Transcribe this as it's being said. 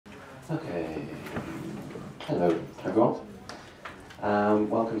Okay. Hello, everyone.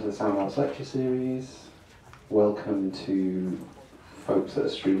 Welcome to the SoundArts lecture series. Welcome to folks that are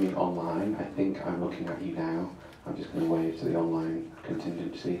streaming online. I think I'm looking at you now. I'm just going to wave to the online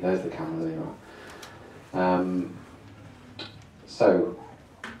contingency. There's the camera, there you are. So,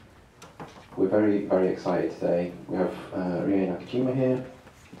 we're very, very excited today. We have Rie Nakajima here.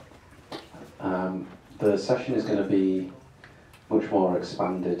 The session is going to be much more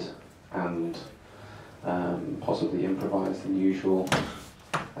expanded and possibly improvised than usual.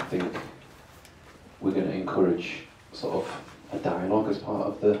 I think we're going to encourage sort of a dialogue as part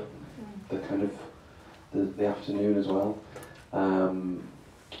of the kind of the afternoon as well.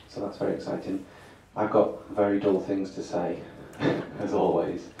 So that's very exciting. I've got very dull things to say, as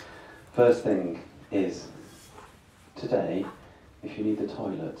always. First thing is, today, if you need the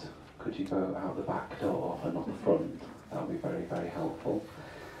toilet, could you go out the back door and not the front? That would be very, very helpful.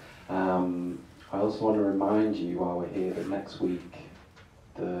 I also want to remind you while we're here that next week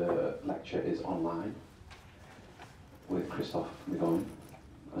the lecture is online with Christophe Migon,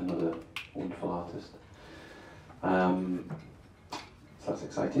 another wonderful artist. So that's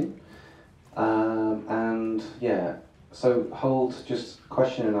exciting. And yeah, so hold, just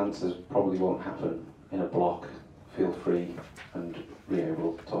question and answers probably won't happen in a block. Feel free, and Rie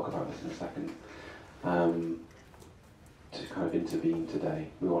will talk about this in a second. To kind of intervene today.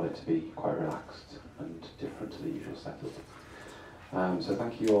 We want it to be quite relaxed and different to the usual setup. So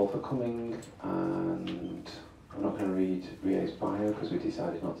thank you all for coming, and I'm not going to read Rie's bio because we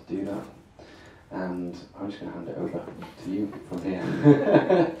decided not to do that. And I'm just going to hand it over to you from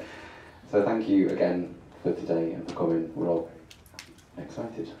here. So thank you again for today and for coming. We're all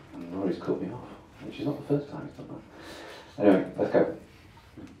excited, and Rory's cut me off, which is not the first time he's done that. Anyway, let's go.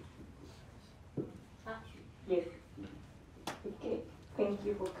 Yes. Okay. Thank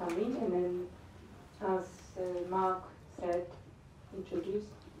you for coming. And then, as Mark said, introduced,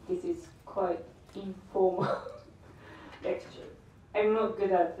 this is quite informal lecture. I'm not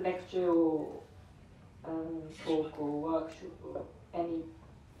good at lecture or talk or workshop or any.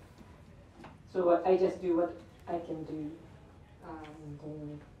 So I just do what I can do,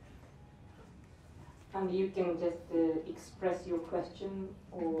 and you can just express your question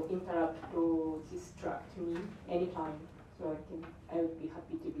or interrupt or distract me anytime. So I would be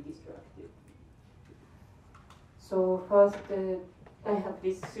happy to be distracted. So first, I have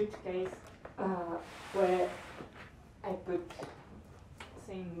this suitcase where I put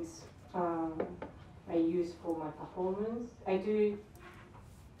things I use for my performance. I do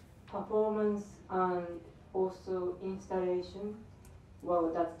performance and also installation. Well,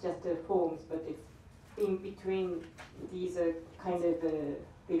 that's just the forms, but it's in between. These are kind of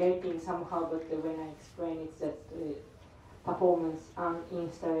relating somehow, but when I explain, it's just performance and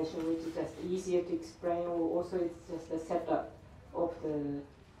installation, which is just easier to explain, or also it's just a setup of the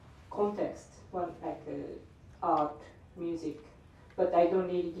context, one like art, music. But I don't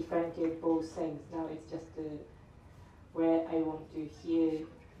really differentiate both things. Now it's just where I want to hear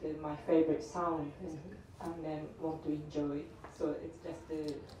my favorite sound and then want to enjoy. So it's just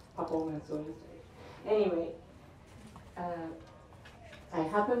the performance or installation. Anyway, I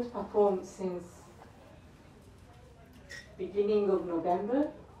haven't performed since beginning of November.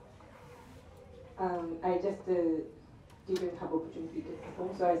 I just didn't have opportunity to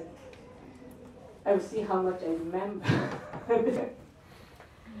perform, so I will see how much I remember.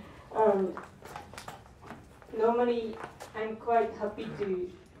 Normally, I'm quite happy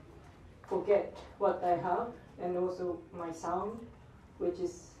to forget what I have and also my sound, which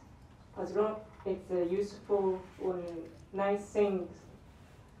is, as long it's useful or nice things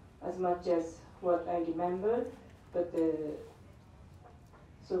as much as what I remember. But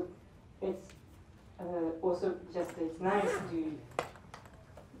so it's also just it's nice to,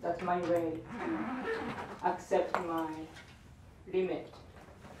 that's my way to accept my limit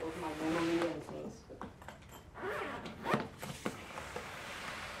of my memory and things.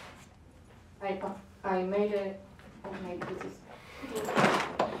 I made a, oh maybe this is,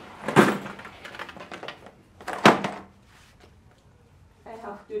 I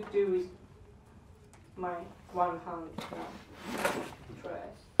have to do with my one hand now.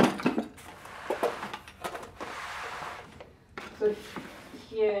 Trash. So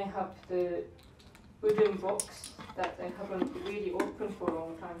here I have the wooden box that I haven't really opened for a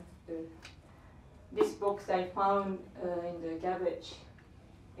long time. This box I found in the garbage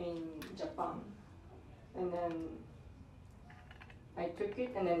in Japan, and then I took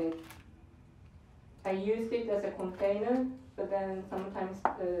it, and then I used it as a container, but then sometimes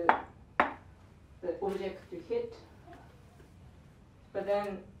the object to hit, but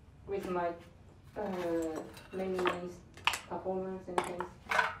then with my many performance and things,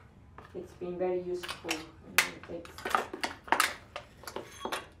 it's been very useful.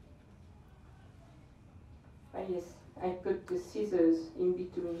 Yes, I put the scissors in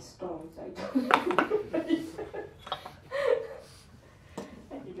between stones. I don't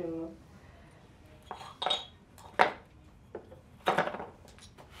I didn't know.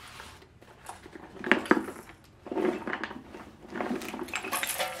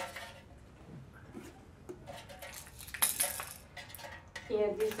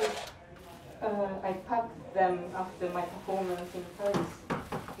 Yeah, this is, I packed them after my performance in Paris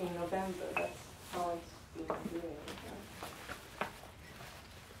in November. That's how it's been doing.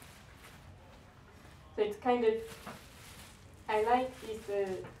 So it's kind of, I like this,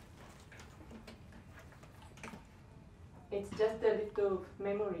 it's just a little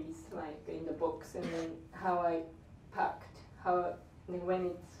memories like in the box, and then how I packed, how when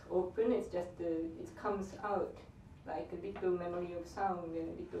it's open, it's just, it comes out. Like a little memory of sound and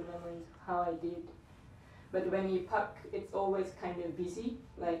a little memories of how I did. But when you pack, it's always kind of busy,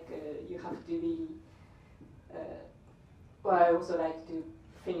 like you have to be, well, I also like to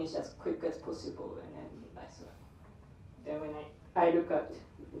finish as quick as possible, and then when I look at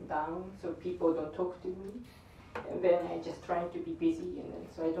down so people don't talk to me, and then I just try to be busy, and then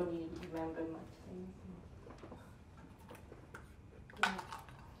so I don't really remember much things. Yeah.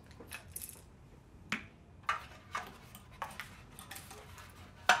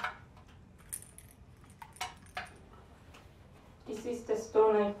 This is the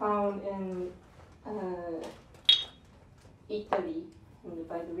stone I found in Italy,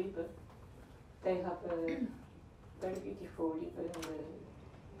 by the river. They have a very beautiful river in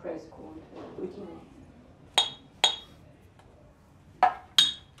the place called Udine.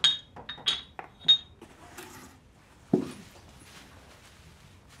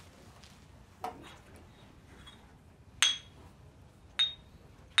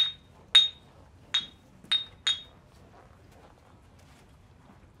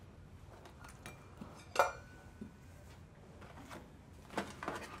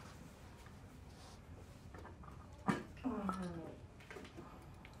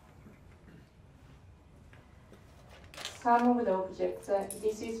 Some of the objects,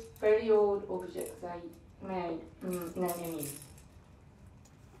 this is very old objects I made,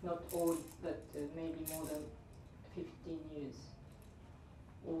 not old, but maybe more than 15 years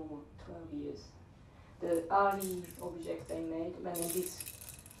or 12 years. The early objects I made, and this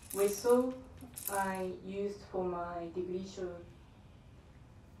whistle I used for my degree show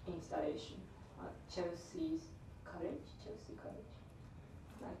installation at Chelsea College,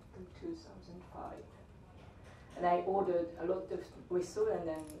 like in 2005. And I ordered a lot of whistle, and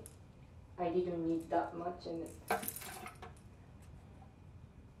then I didn't need that much,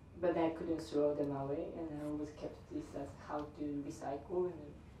 but I couldn't throw them away, and I always kept this as how to recycle.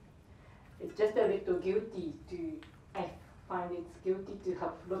 And it's just a little guilty I find it's guilty to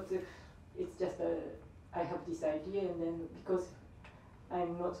have lots of, it's just I have this idea, and then because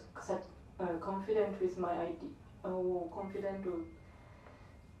I'm not such confident with my idea, or confident to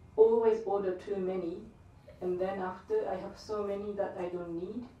always order too many. And then after I have so many that I don't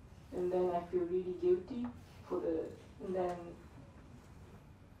need, and then I feel really guilty for and then,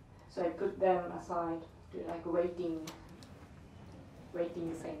 so I put them aside to like waiting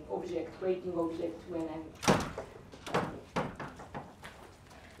object when I'm,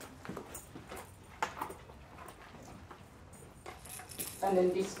 and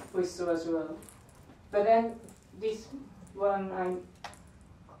then this whistle as well. But then this one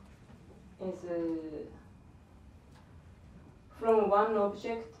is from one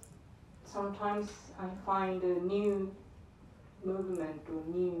object. Sometimes I find a new movement or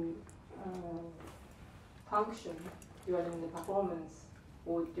new function during the performance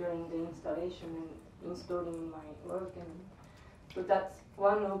or during the installation and installing my work. And so that's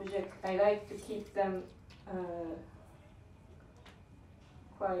one object. I like to keep them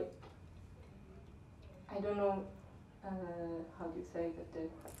quite, I don't know how do you say that,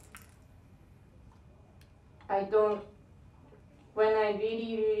 I don't, when I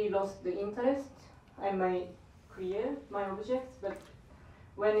really lost the interest, I might clear my objects, but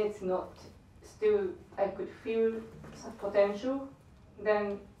when it's not, still I could feel some potential,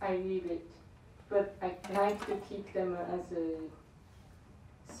 then I leave it. But I like to keep them as a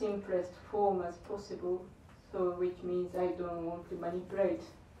simplest form as possible, so which means I don't want to manipulate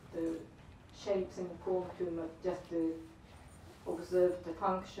the shapes and form too much, just observe the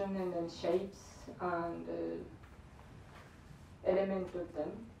function and then shapes and element of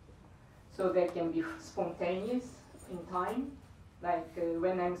them, so they can be spontaneous in time, like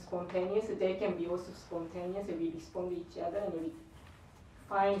when I'm spontaneous, they can be also spontaneous, and we respond to each other, and we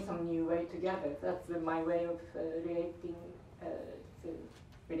find some new way together. That's my way of relating the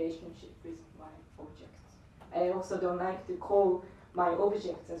relationship with my objects. I also don't like to call my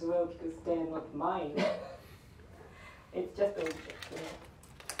objects as well because they're not mine. It's just objects. Yeah.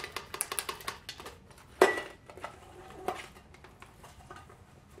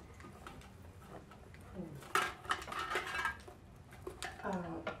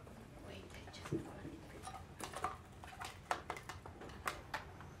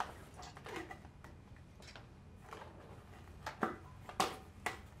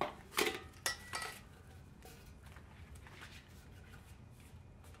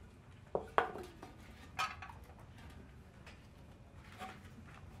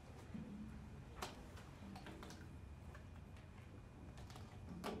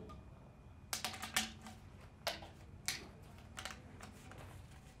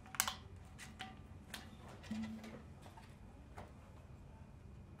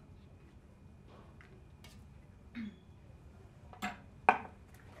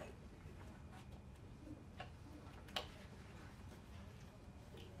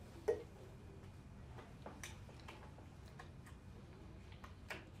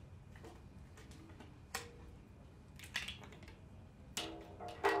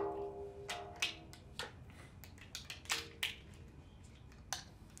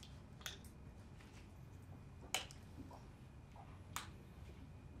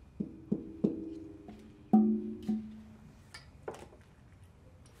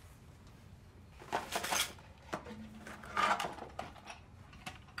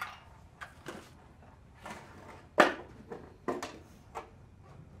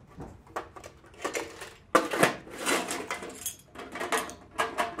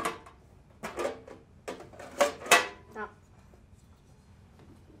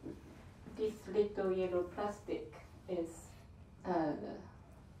 This little yellow plastic is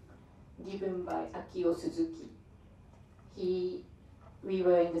given by Akio Suzuki. We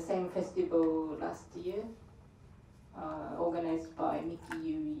were in the same festival last year, organized by Miki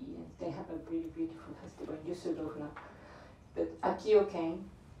Yui, and they have a really beautiful festival in Düsseldorf now. But Akio came,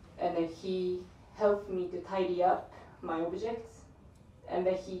 and then he helped me to tidy up my objects. And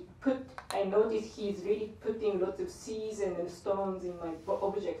then I noticed he's really putting lots of seeds and stones in my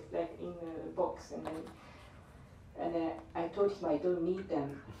objects, like in a box. And I told him I don't need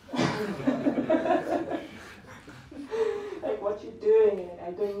them. Like, what you doing? And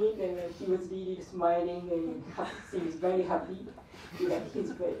I don't need them. And he was really smiling and seems very happy. Like,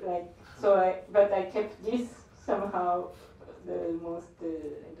 he's very, like, so but I kept this somehow the most, I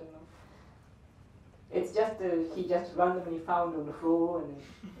don't know. It's just he just randomly found on the floor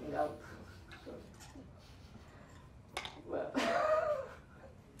and out. So, well,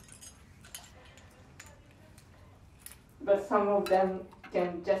 but some of them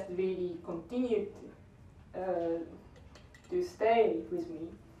can just really continue to stay with me.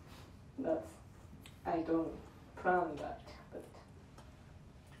 I don't plan that, but.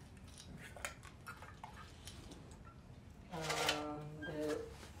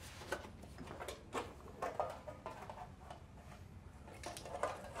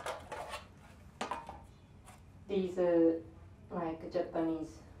 These are like a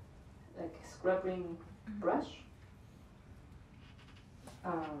Japanese like scrubbing brush.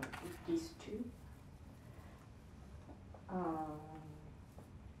 These two.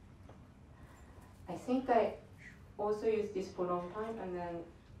 I think I also used this for a long time, and then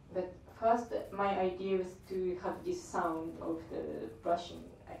but first my idea was to have this sound of the brushing,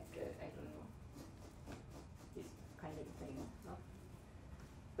 like I don't know, this kind of thing. No?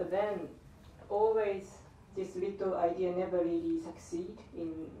 But then always this little idea never really succeed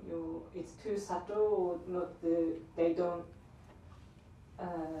in your. It's too subtle, or not they don't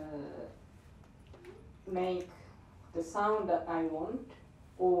make the sound that I want,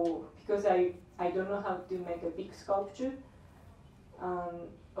 or because I don't know how to make a big sculpture,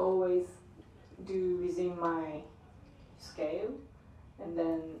 always do within my scale, and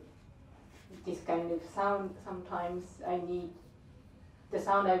then this kind of sound, sometimes I need the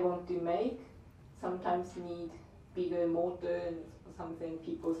sound I want to make, sometimes need bigger motor and something.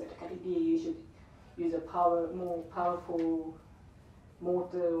 People said, you should use a more powerful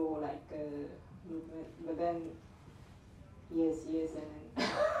motor or like movement, but then yes, and then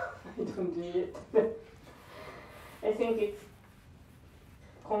I don't do it. I think it's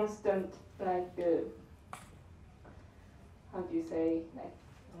constant, like how do you say, like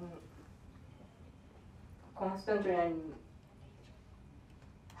constantly I'm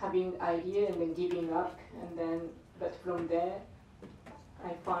having idea and then giving up, and then but from there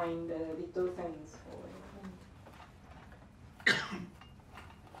I find little things for it.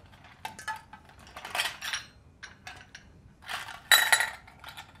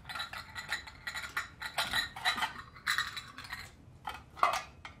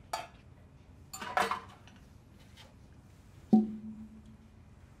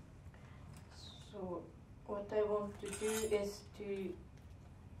 So what I want to do is to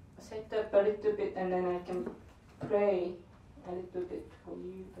set up a little bit, and then I can pray a little bit for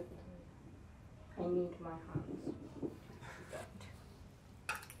you, but I need my hands.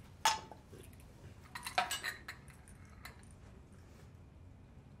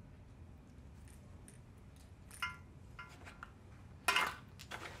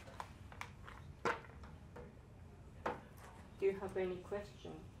 Do you have any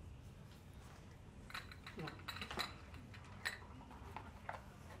questions? No.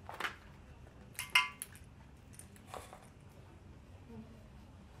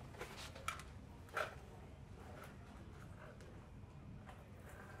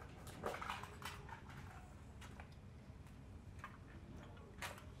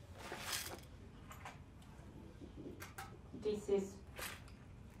 This is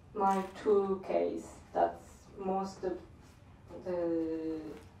my tool case. That's most of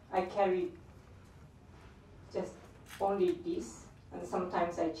I carry just only this, and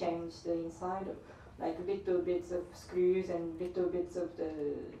sometimes I change the inside, like little bits of screws and little bits of the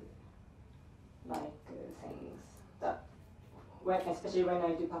things that, especially when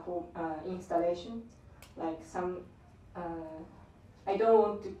I do perform installation, like some I don't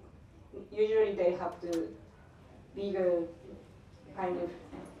want to. Usually they have the bigger kind of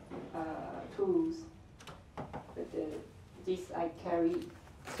tools, but this I carry,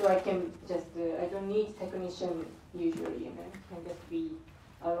 so I can just, I don't need technician usually, and I can just be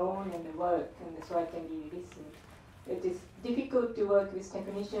alone and work, and so I can really listen. It is difficult to work with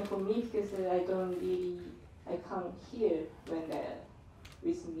technician for me because I can't hear when they're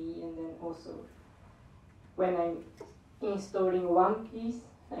with me, and then also when I'm installing one piece,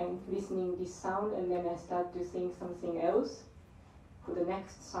 I'm listening this sound, and then I start to think something else for the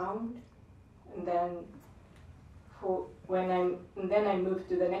next sound, and then then I move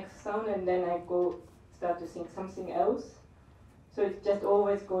to the next sound, and then I start to think something else. So it's just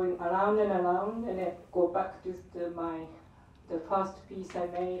always going around, and I go back to the first piece I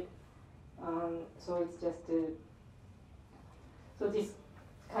made. So it's just so this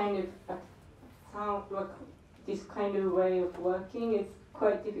kind of sound, this kind of way of working is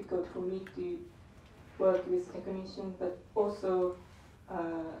quite difficult for me to work with technicians, but also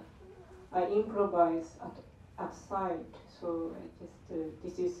I improvise outside. So I just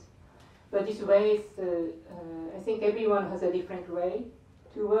this way is I think everyone has a different way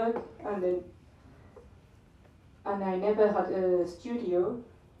to work, and I never had a studio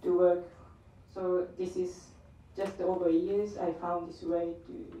to work. So this is just over years I found this way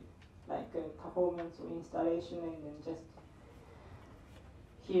to like a performance or installation, and then just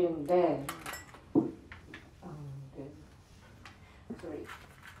here and there. Sorry.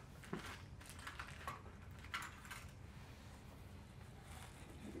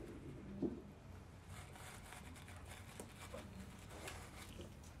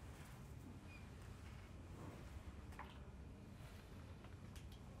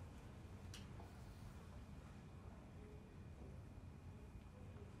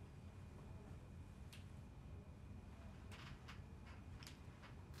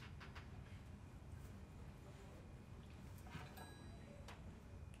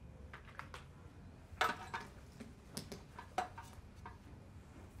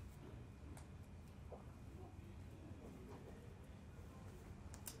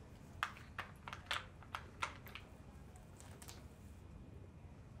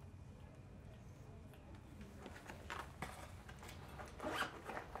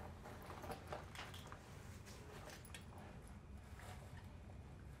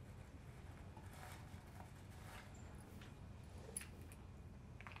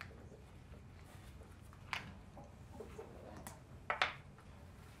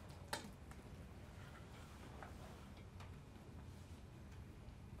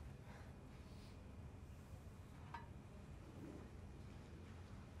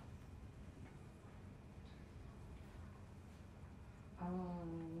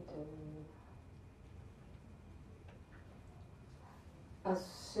 As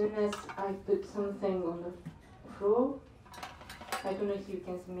soon as I put something on the floor, I don't know if you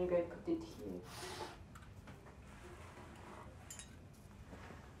can see, maybe I put it here.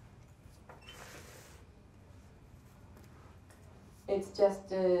 It's just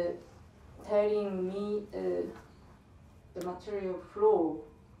telling me the material flow,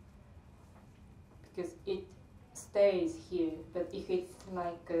 because it stays here. But if it's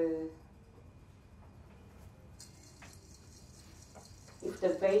like if the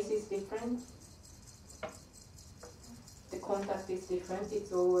base is different, the contact is different,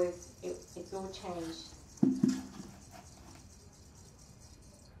 it's always it's all changed.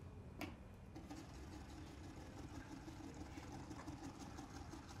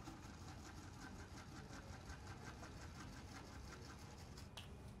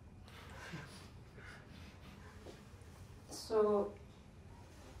 So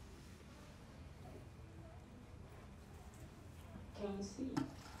can you see?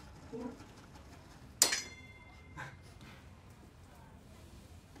 Yeah.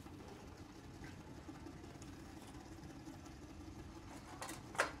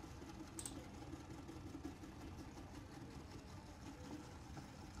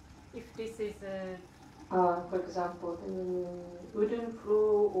 If this is for example, the wooden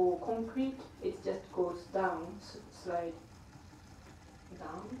floor or concrete, it just goes down, slide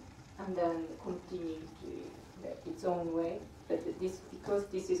down, and then continue to its own way. But this, because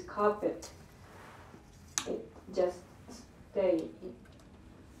this is carpet, it just stay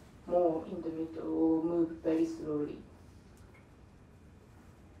more in the middle or move very slowly.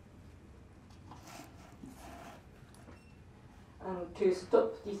 And to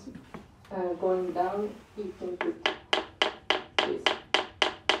stop this going down, you can put this.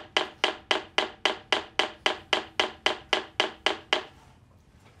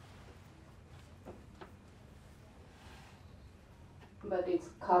 But it's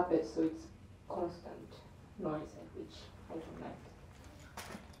carpet, so it's constant noise, which I don't like.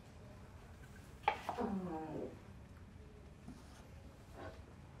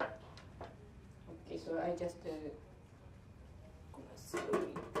 Okay, so I just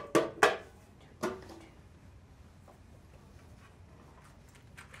slowly.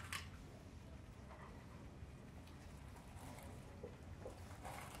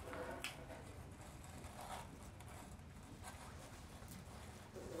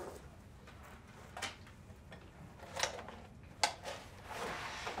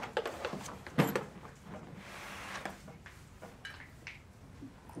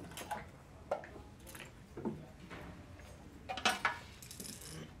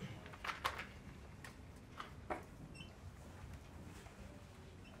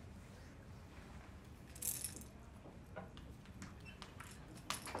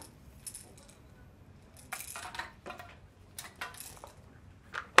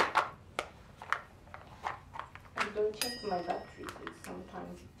 Don't check my battery, because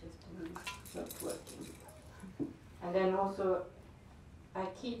sometimes it just not working. And then also, I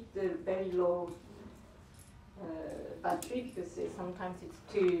keep the very low battery, because sometimes it's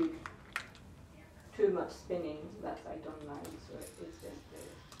too much spinning that I don't like. So it's just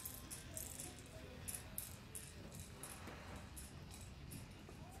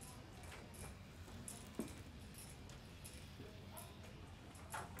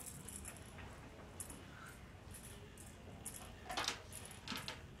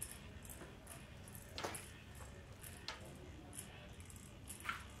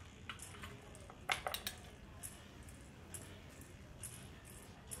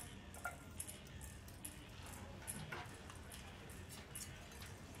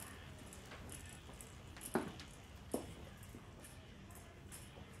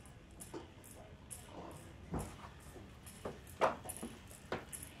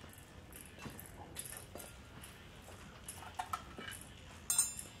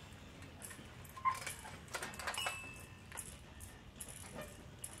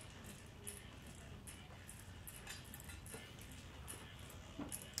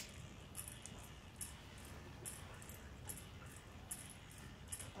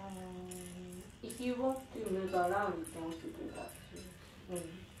if you want to move around, you can also do that too.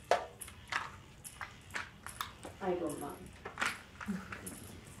 I don't mind.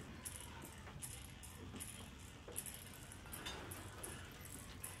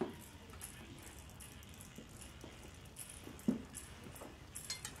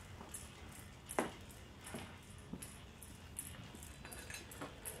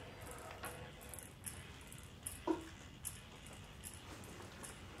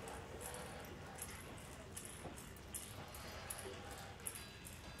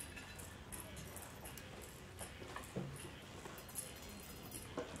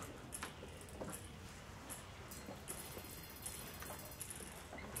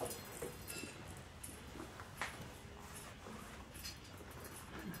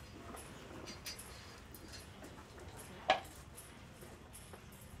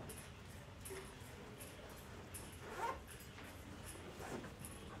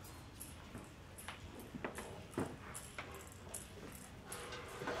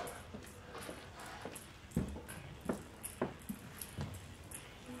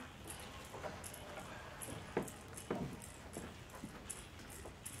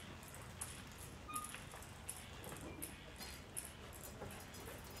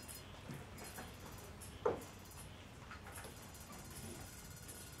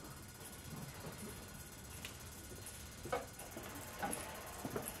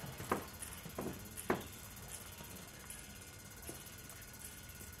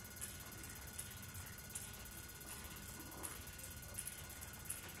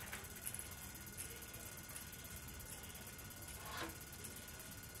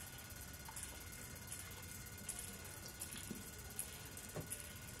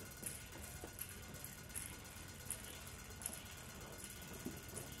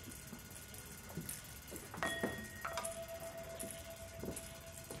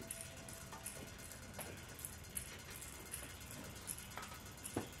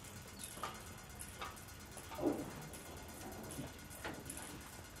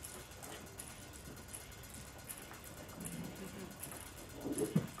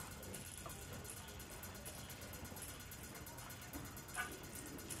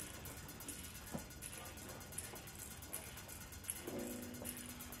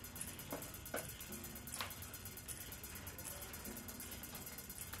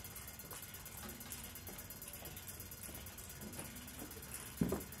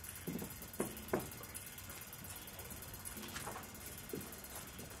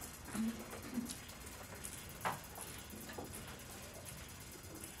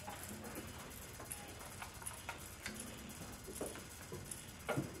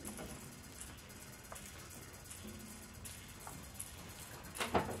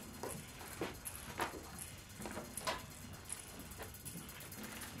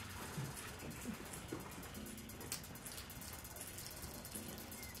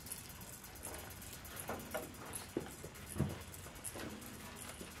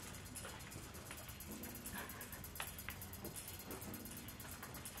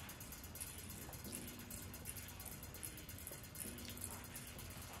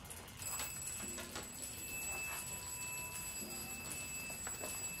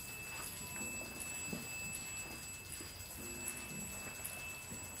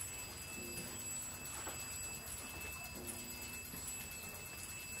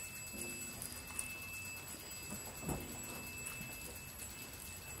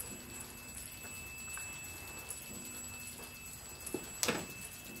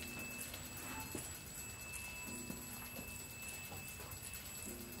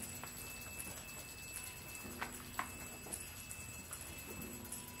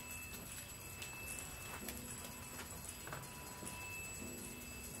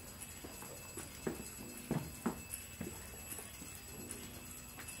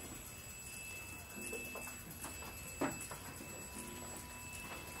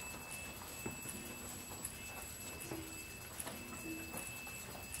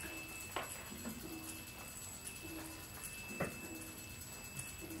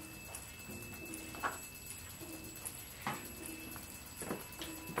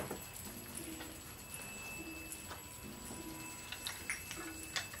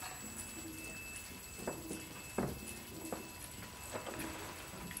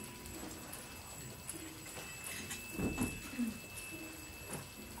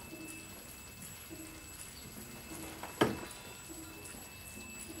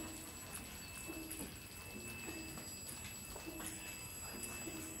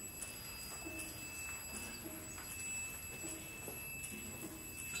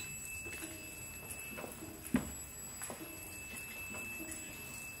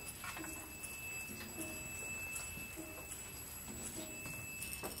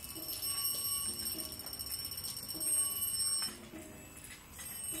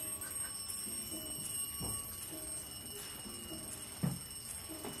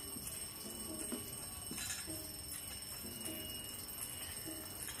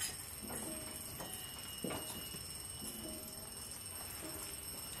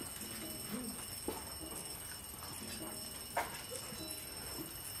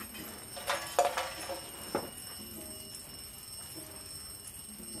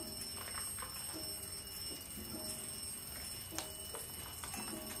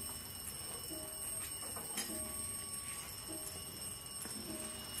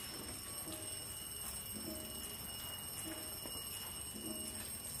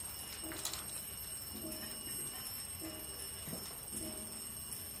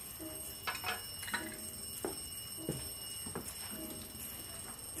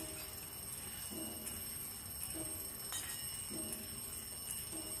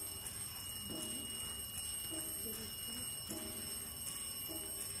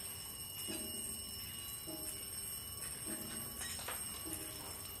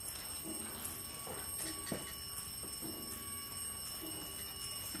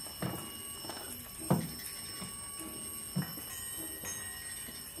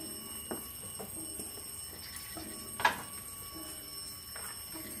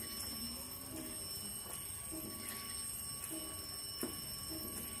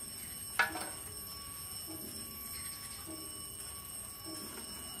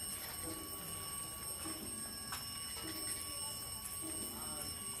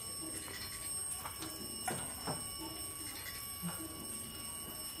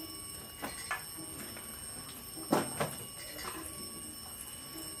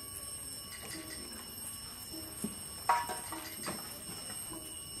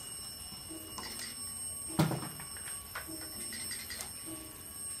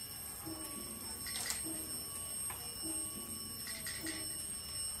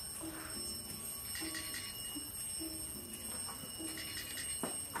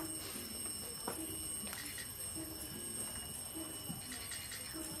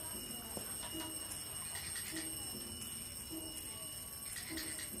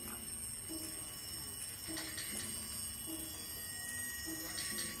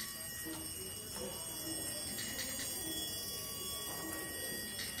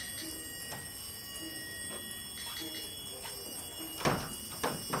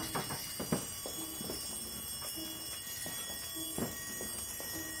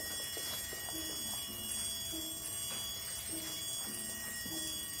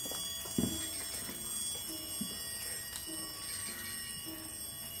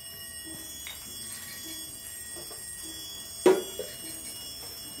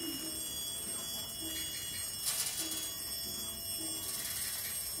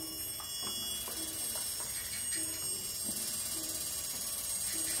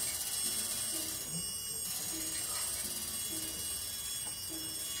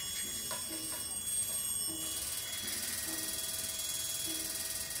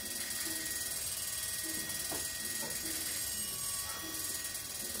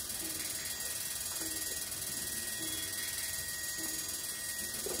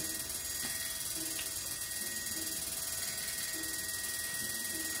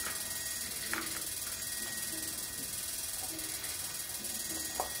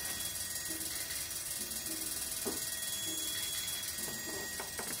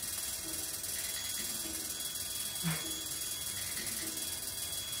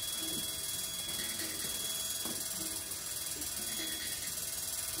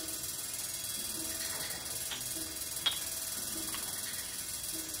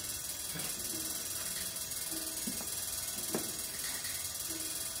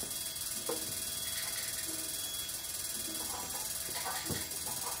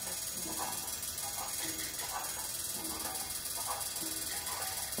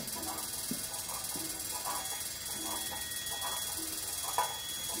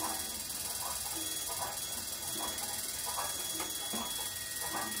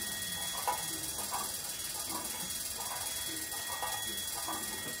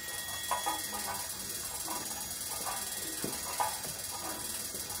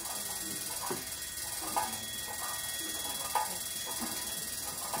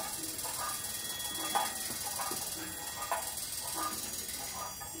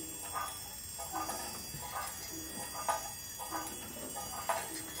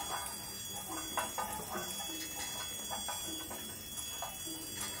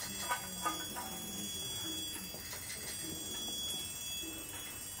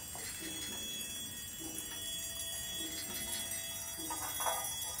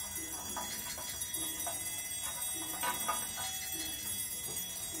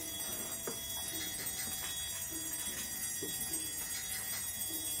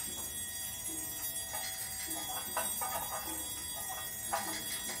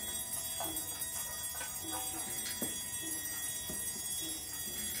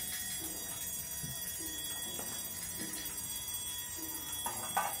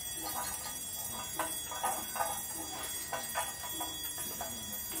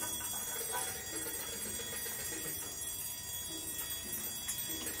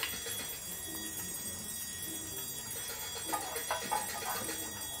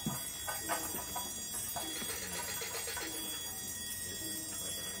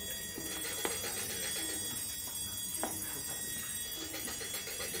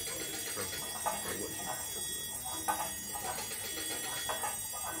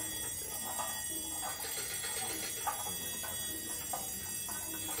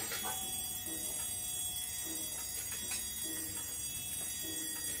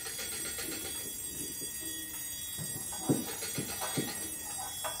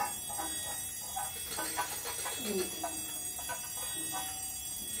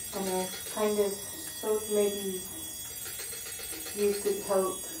 kind of thought maybe you could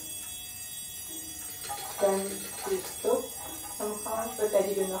help them to stop somehow, but I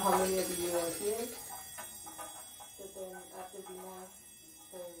didn't know how many of you are here. So then after dinner,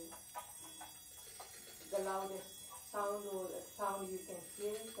 the loudest sound or the sound you can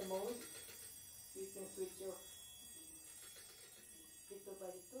hear the most, you can switch off little by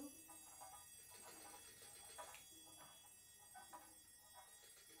little.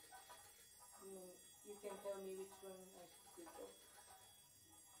 You can tell me which one I should switch off.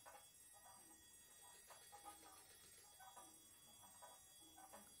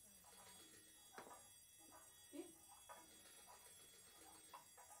 This?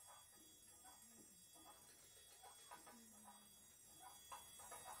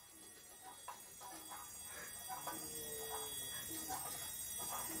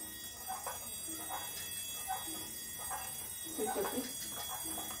 Switch off this?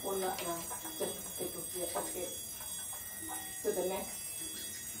 Or not now? Just take off here. Okay. So the next.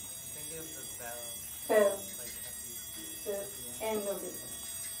 Thinking of the bell. Bell. Like The end of it.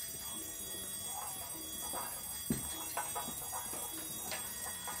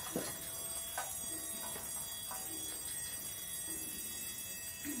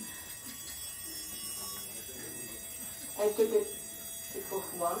 I took it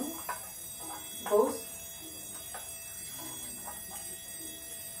off one, both.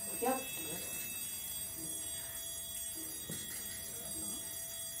 Yep.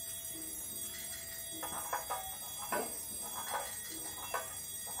 Next.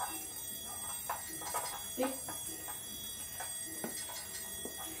 This.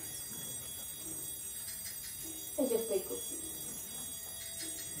 I just take off this.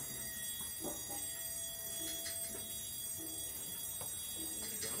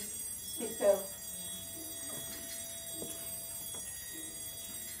 This bell.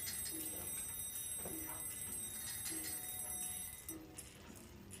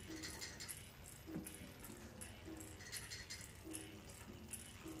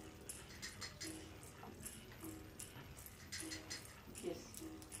 Yes.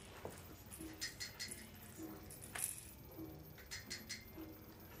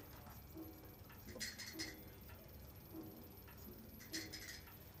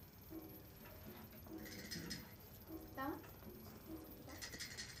 Down?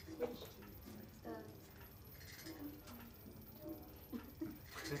 Which?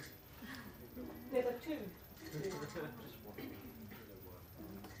 There are two.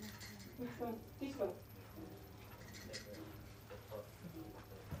 Which one? This one.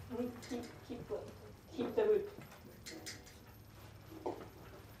 Keep the root.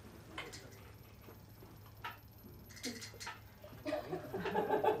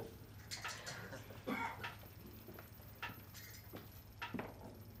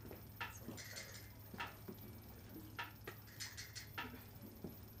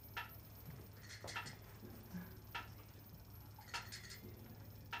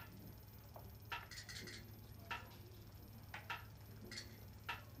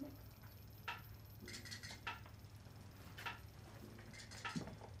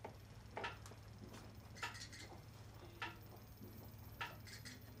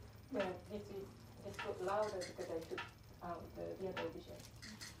 Yeah, it's got louder because I took out the other vision.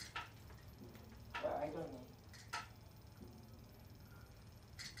 Well, I don't know.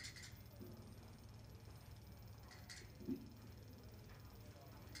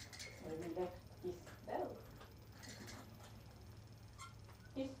 So we left this bell.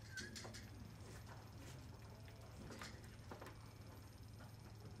 This.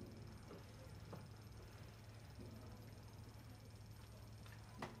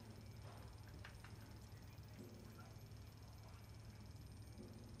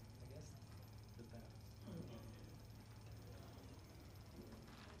 I guess the bell.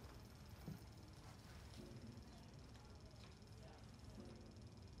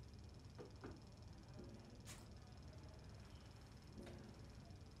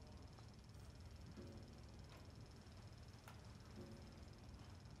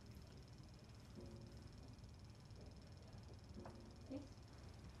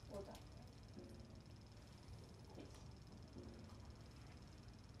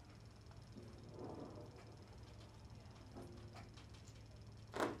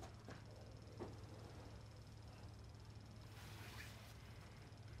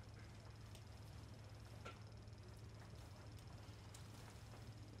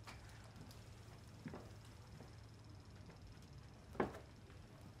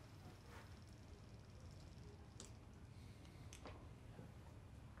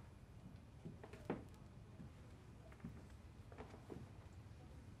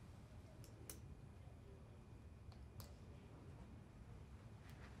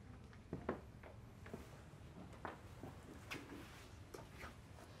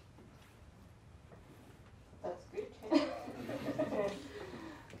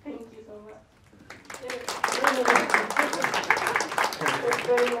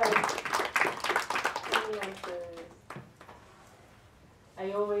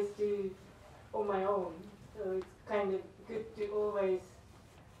 always do on my own. So it's kind of good to always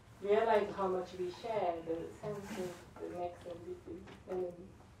realize how much we share, the sense of the next and this is, and then,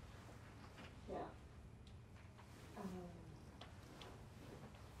 yeah.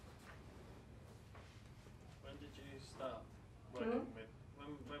 When did you start working with,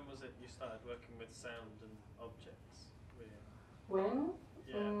 when was it you started working with sound and objects? When?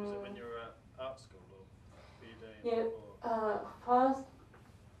 Yeah, was it when you were at art school or were you doing Yeah, it before? first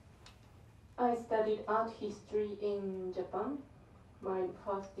I studied art history in Japan, my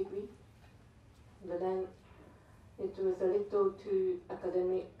first degree. But then it was a little too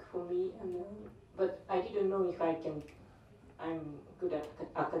academic for me, and but I didn't know if I'm good at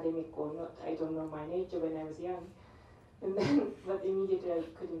academic or not. I don't know my nature when I was young. And then, but immediately I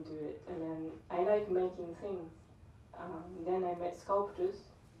couldn't do it. And then I like making things. Then I met sculptors,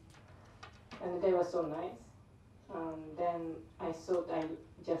 and they were so nice. Then I thought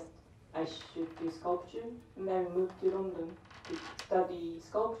I should do sculpture, and then I moved to London to study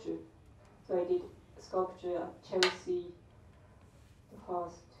sculpture. So I did sculpture at Chelsea, the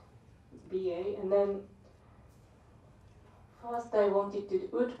first BA, and then first I wanted to do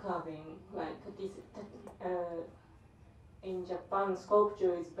wood carving, like this. In Japan,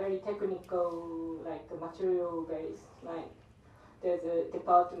 sculpture is very technical, like material based. Like there's a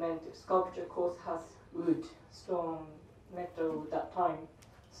department of sculpture course has wood, stone, metal. That time,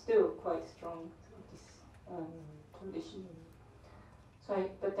 still quite strong. This tradition.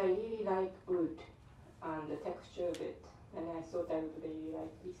 So but I really like wood and the texture of it, and I thought I would really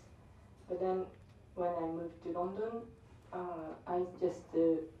like this. But then when I moved to London, I just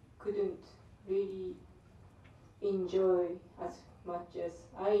couldn't really enjoy as much as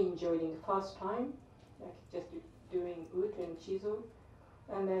I enjoyed in the first time, like just doing wood and chisel.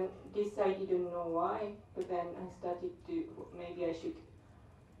 And then this I didn't know why, but then I started to, maybe I should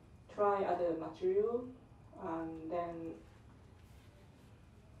try other material, and then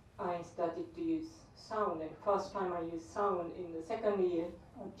I started to use sound, and first time I used sound in the second year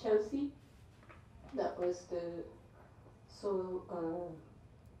at Chelsea. That was the so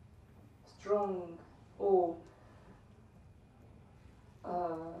strong or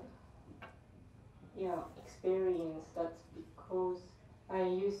experience. That's because I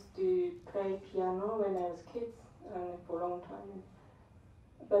used to play piano when I was kids for a long time.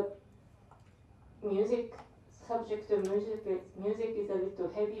 But subject of music is a little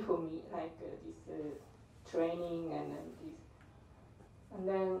heavy for me, like this training and this. And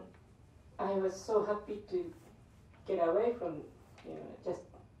then I was so happy to get away from, just.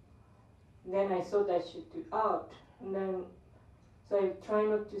 Then I thought I should do art, and then so I try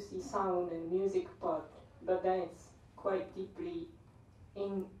not to see sound and music part, but then it's quite deeply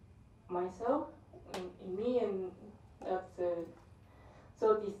in myself, in me, and that's.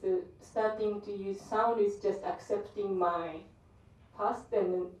 So this starting to use sound is just accepting my past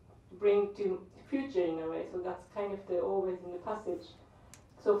and then bring to future in a way. So that's kind of always in the passage.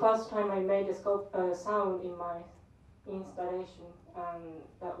 So first time I made a sound in my installation, and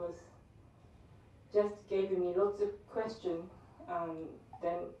that was just gave me lots of questions, and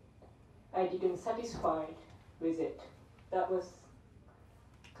then I didn't satisfied with it. That was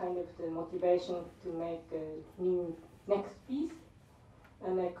kind of the motivation to make a new next piece.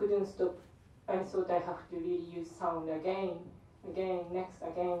 And I couldn't stop. I thought I have to really use sound again,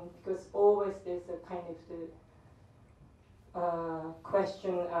 because always there's a kind of the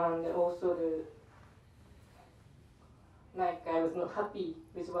question, and also I was not happy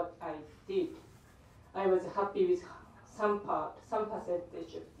with what I did. I was happy with some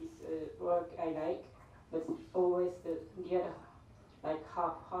percentage of this work I like, but always the other, like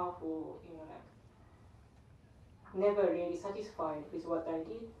half or never really satisfied with what I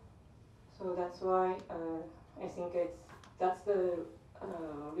did. So that's why I think that's the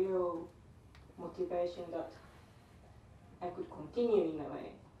real motivation that I could continue in a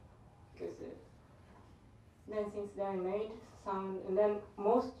way. Because then since then I made sound, and then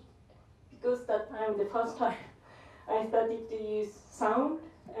because that time, the first time I started to use sound,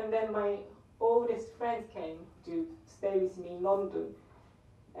 and then my oldest friend came to stay with me in London,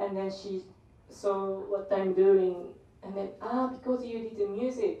 and then she saw what I'm doing, and then, because you did the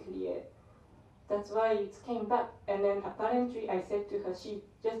music, Rie, that's why it came back. And then apparently I said to her, she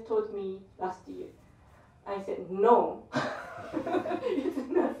just told me last year, I said, no, it's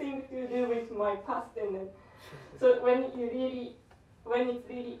nothing to do with my past. And then, so when it's really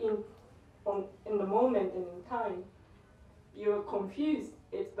in the moment and in time, you're confused.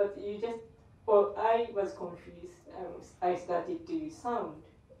 But I was confused. I started to use sound.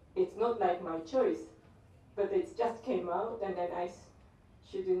 It's not like my choice, but it just came out, and then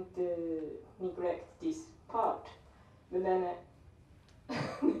shouldn't neglect this part. But then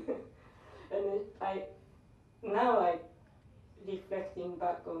and then I reflecting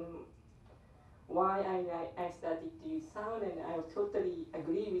back on why I studied to use sound, and I totally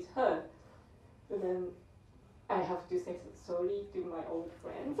agree with her. And then I have to say sorry to my old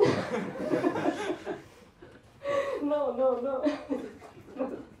friends. No.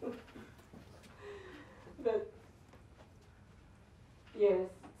 But yes,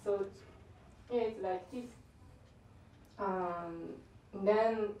 so yeah, it's like this.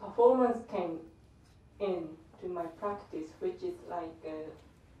 Then performance came into my practice, which is like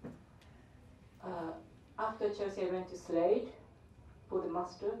after Chelsea I went to Slade for the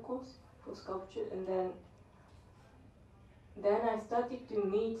master course for sculpture, and then I started to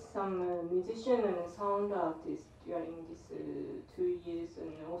meet some musician and sound artists during this 2 years,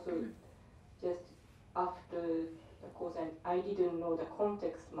 and also just after the course, and I didn't know the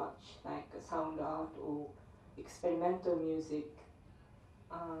context much, like sound art or experimental music,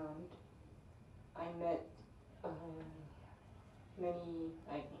 and I met many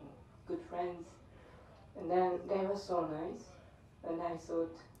good friends, and then they were so nice, and I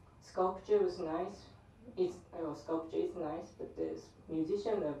thought sculpture was nice. Sculpture is nice, but the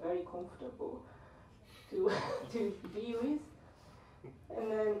musicians are very comfortable to to be with,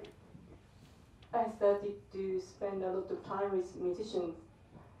 and then I started to spend a lot of time with musicians.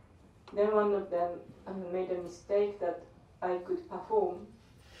 Then one of them made a mistake that I could perform.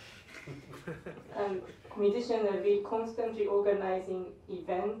 And musicians are really constantly organizing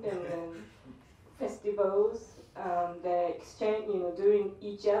events and festivals. They exchange, doing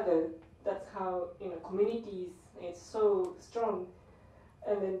each other. That's how communities is so strong.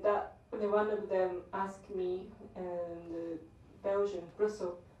 And then one of them asked me, Belgian,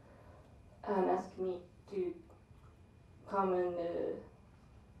 Brussels, and asked me to come and.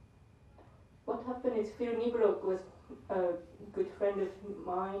 What happened is Phil Nibrock was a good friend of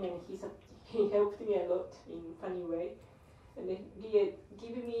mine, and he helped me a lot in a funny way. And then he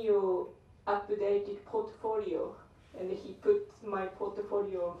give me your updated portfolio, and he put my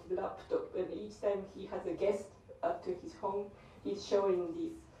portfolio on the laptop, and each time he has a guest up to his home, he's showing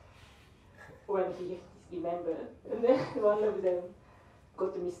this when he remember. And then one of them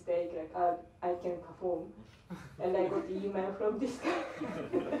got a mistake, like I can perform, and I got the email from this guy.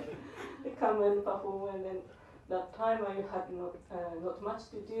 Come and perform, and then that time I had not much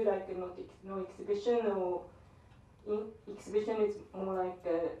to do, like no exhibition, or exhibition is more like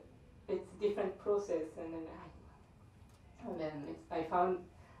it's different process, and then I found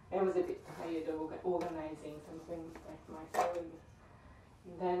I was a bit tired of organizing something like myself,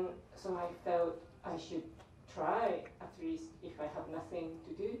 and then so I felt I should try at least if I have nothing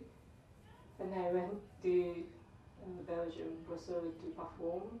to do, and I went to Belgium, Brussels to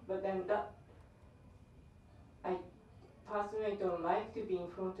perform, but then I personally don't like to be in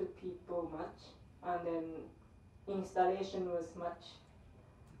front of people much, and then installation was much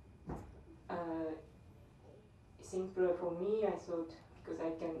simpler for me, I thought, because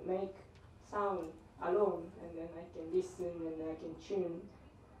I can make sound alone, and then I can listen and I can tune,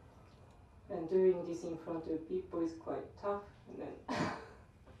 and doing this in front of people is quite tough, and then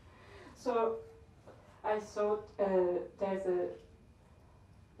so I thought there's a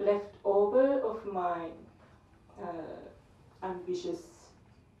leftover of my ambitious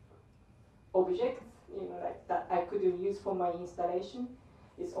objects, like that I couldn't use for my installation.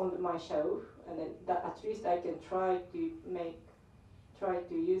 It's on my shelf, and then that at least I can try to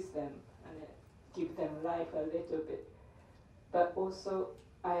use them and give them life a little bit. But also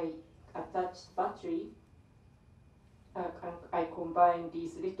I attached battery. I combine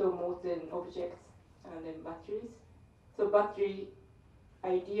these little modern objects and then batteries. So battery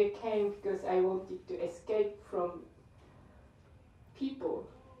idea came because I wanted to escape from people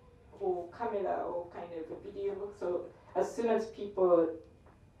or camera or kind of a video. So as soon as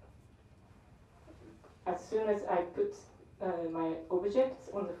I put my objects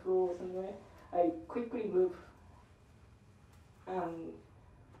on the floor somewhere, I quickly move and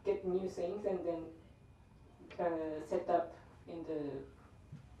get new things, and then set up in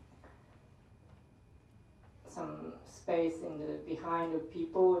some space in the behind of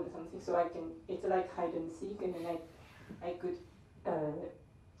people and something, so it's like hide and seek, and then I could,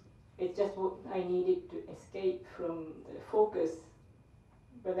 it's just what I needed to escape from the focus.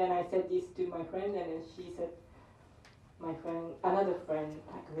 But then I said this to my friend, and then she said, another friend,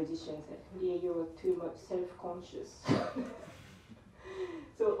 like a musician, said, "Rie, you're too much self-conscious."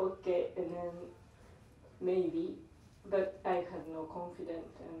 So okay, and then maybe, but I had no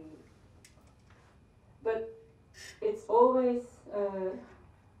confidence, but it's always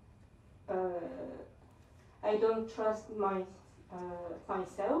I don't trust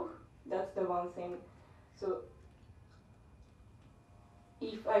myself. That's the one thing. So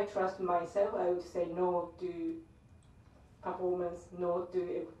if I trust myself, I would say no to performance, no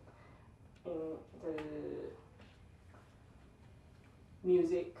to the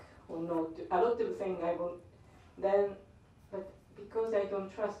music, or no to a lot of things I won't. Then, but because I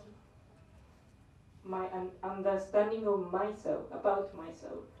don't trust my understanding of myself, about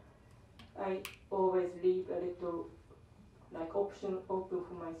myself, I always leave a little like option open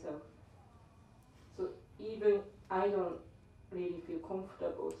for myself. So even I don't really feel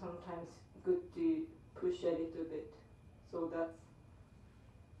comfortable, sometimes good to push a little bit. So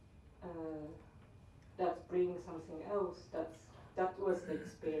that brings something else. That was the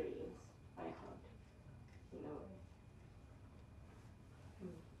experience I had, in a way.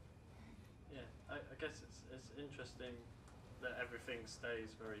 Yeah, I guess it's interesting that everything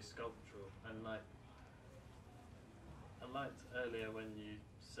stays very sculptural, and like I liked earlier when you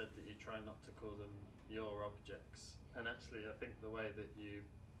said that you try not to call them your objects, and actually I think the way that you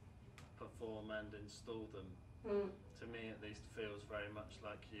perform and install them, to me at least, feels very much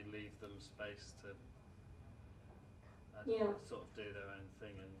like you leave them space to sort of do their own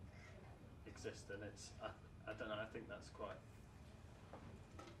thing and exist, and it's I don't know, I think that's quite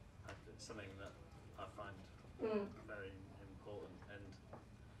it's something that I find very important, and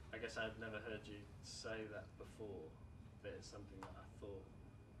I guess I'd never heard you say that before, but it's something that I thought,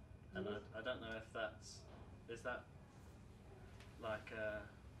 and I don't know if is that like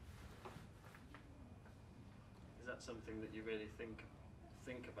is that something that you really think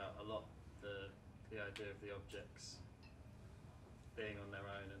about a lot, the idea of the objects being on their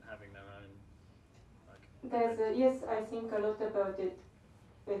own and having their own, like, Yes, I think a lot about it.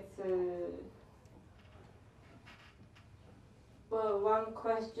 It's well, one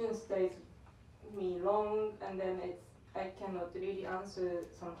question stays me long, and then I cannot really answer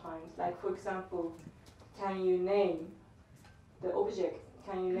sometimes. Like, for example, can you name the object?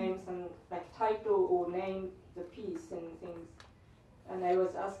 Can you name some like title or name the piece and things? And I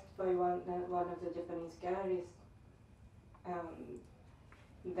was asked by one of the Japanese galleries.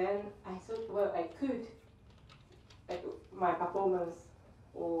 Then I thought, well, I could, like my performance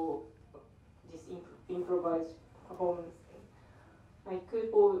or this improvised performance, I could,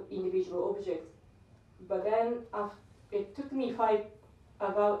 or individual objects. But then it took me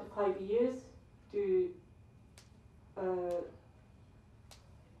about 5 years to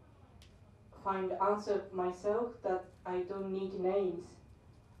find the answer myself, that I don't need names.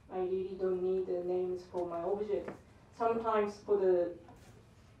 I really don't need the names for my objects. Sometimes for the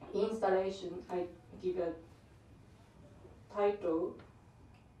installation, I give a title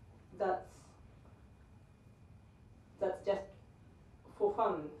that's just for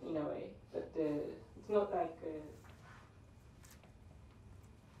fun in a way, but it's not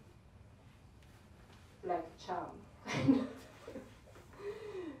like charm.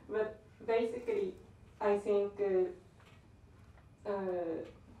 But basically, I think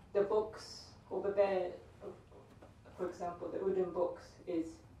the box over there, for example, the wooden box is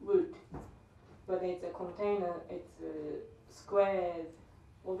wood, but it's a container, it's a square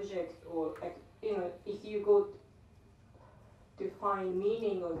object, or like, if you go to find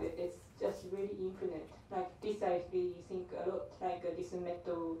meaning of it, it's just really infinite. Like this, I really think a lot, like this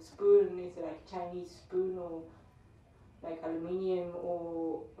metal spoon is like Chinese spoon, or like aluminium,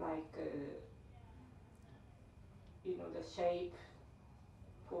 or like the shape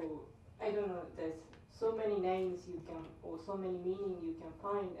for, I don't know, there's so many names you can, or so many meaning you can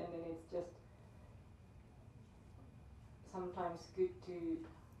find, and then it's just sometimes good to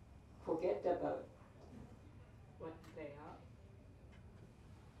forget about what they are.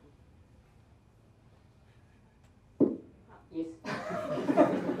 Yes.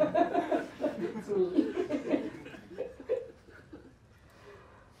 It's me.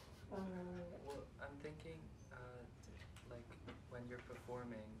 Well, I'm thinking, like, when you're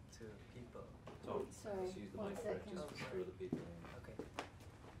performing to people. Sorry, Just use the 1 mic second. just for other people. Okay.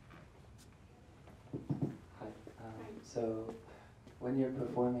 Hi. So, when you're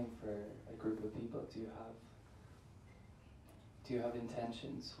performing for a group of people, do you have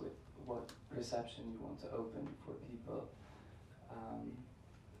intentions with what perception you want to open for people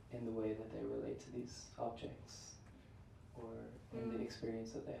in the way that they relate to these objects, or in the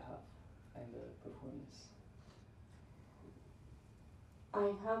experience that they have in the performance?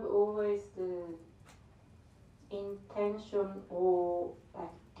 I have always the intention or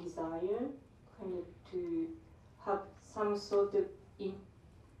like desire, kind of, to have some sort of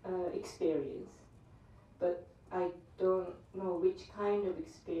experience, but I don't know which kind of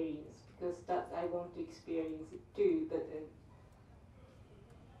experience, because that I want to experience it too. But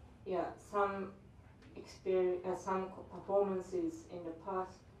yeah, some performances in the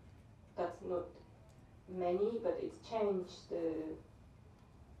past, that's not many, but it's changed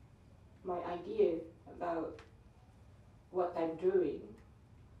my idea about what I'm doing,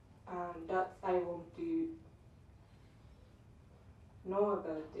 and that I want to know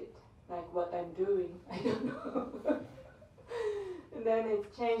about it, like what I'm doing. I don't know. And then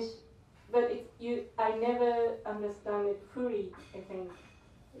it changed, but I never understand it fully, I think.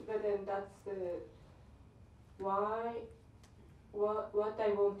 But then that's why, what I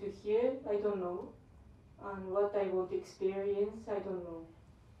want to hear, I don't know, and what I want to experience, I don't know.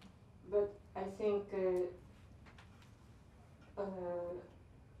 But I think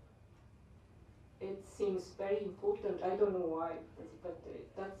it seems very important. I don't know why, but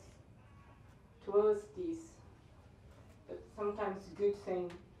that's towards this. But sometimes good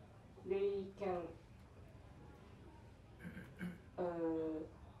thing really can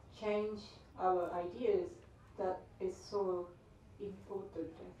change our ideas. That is so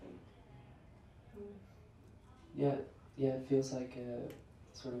important, I think. Yeah, it feels like a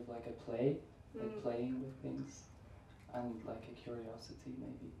sort of like a play, like playing with things, and like a curiosity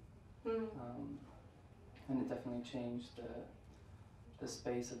maybe. And it definitely changed the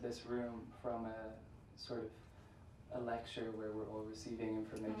space of this room from a sort of a lecture where we're all receiving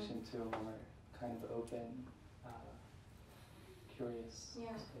information to a more kind of open, curious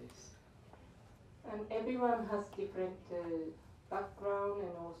space. And everyone has different background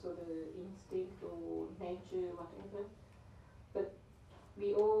and also the instinct or nature, whatever. But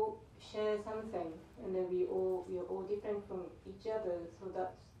we all share something, and then we are all different from each other.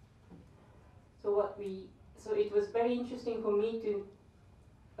 So it was very interesting for me to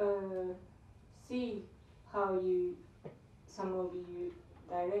see how some of you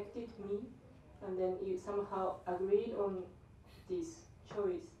directed me, and then you somehow agreed on this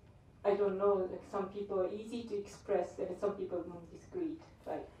choice. I don't know, like some people are easy to express and some people are more discreet.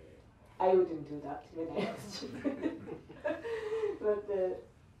 Like, I wouldn't do that when I asked you.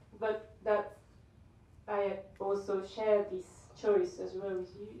 But that I also share this choice as well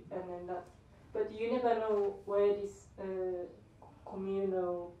with you, and then but you never know where this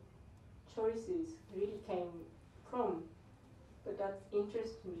communal choices really came from. But that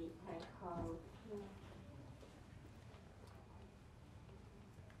interests me, like how.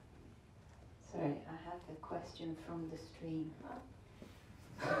 Sorry, I have a question from the stream.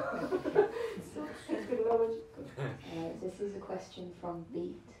 So technological. This is a question from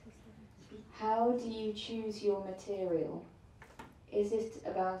Beat. How do you choose your material? Is it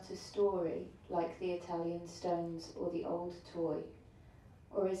about a story, like the Italian stones or the old toy?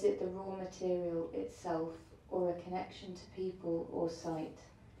 Or is it the raw material itself, or a connection to people or site? ...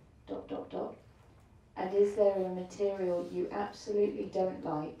 And is there a material you absolutely don't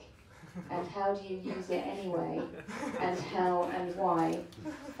like? And how do you use it anyway? And how and why?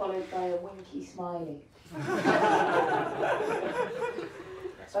 Followed by a winky smiley.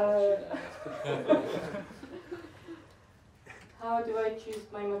 How do I choose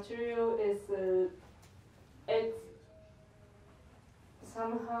my material? It's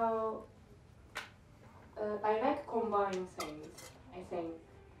somehow I like combining things. I think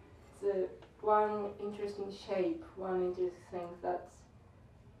it's one interesting shape, one interesting thing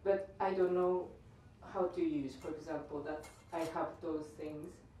but I don't know how to use. For example, that I have those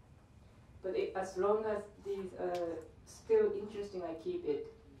things, but as long as these are still interesting, I keep it.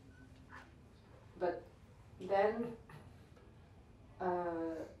 But then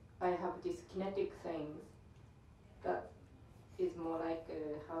I have these kinetic things that is more like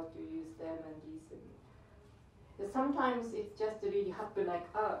how to use them and these. And sometimes it just really happen like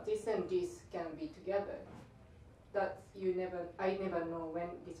this and this can be together. That I never know when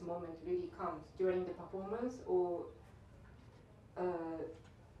this moment really comes, during the performance or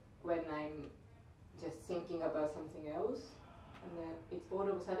when I'm just thinking about something else, and then it's all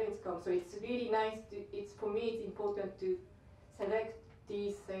of a sudden it's come. So it's really nice for me it's important to select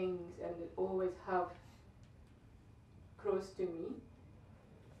these things and always have close to me,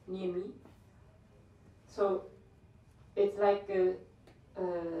 near me. So it's like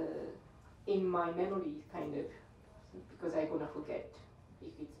in my memory kind of, because I'm gonna forget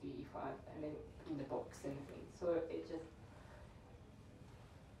if it's really far, and then in the box and things. So it just,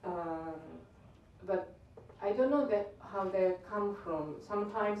 but I don't know how they come from.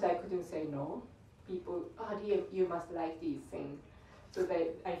 Sometimes I couldn't say no. People, dear, you must like these things. So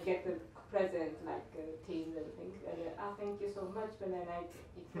I get a present like teas and things, and thank you so much. But then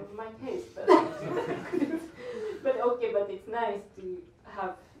it's not my taste. But but okay, but it's nice to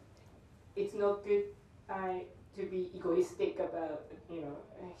have not good to be egoistic about, you know,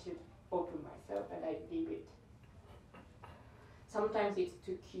 I should open myself and I leave it. Sometimes it's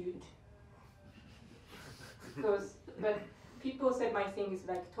too cute. But people say my thing is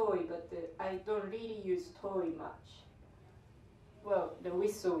like toy, but I don't really use toy much. Well, the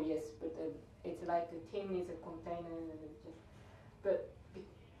whistle, yes, but it's like a tin is a container, and but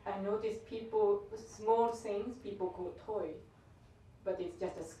I notice people, small things people call toy, but it's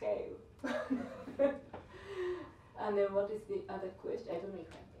just a scale. And then what is the other question? I don't know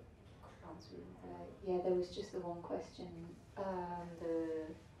if I can answer it. Yeah, there was just the one question.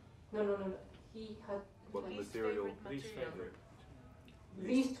 No. He had What material? Least favorite.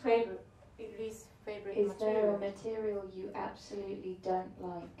 Least favorite Is material. there a material you absolutely don't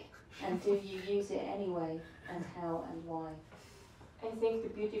like? And do you use it anyway? And how and why? I think the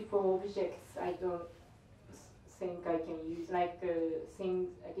beautiful objects I don't think I can use. Like things,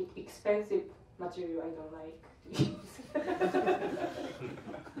 like expensive material I don't like to use.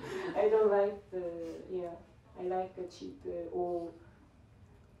 I don't like I like cheap or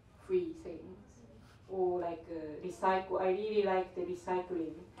free things. Or like recycle. I really like the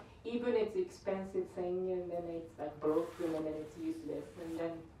recycling. Even it's expensive thing and then it's like broken and then it's useless and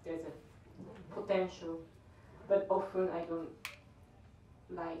then there's a potential. But often I don't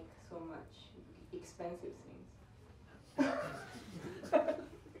like so much expensive things.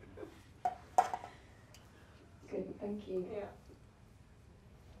 Good, thank you. Yeah.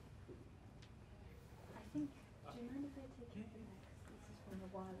 I think, do you mind if I take it next? This is from a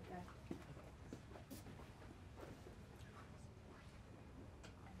while ago.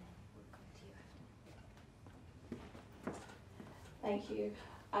 And then we'll come to you after. Thank you.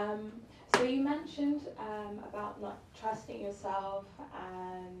 So you mentioned about not trusting yourself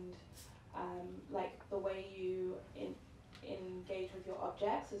and like the way you engage with your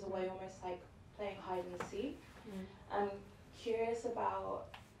objects is a way almost like playing hide and seek. I'm curious about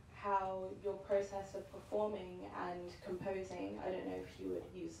how your process of performing and composing, I don't know if you would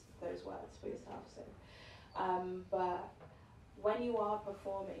use those words for yourself, so, but when you are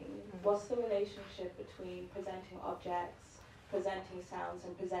performing, what's the relationship between presenting objects, presenting sounds,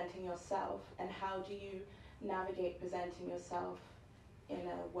 and presenting yourself, and how do you navigate presenting yourself in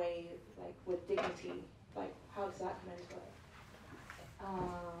a way like with dignity? Like, how does that come into it?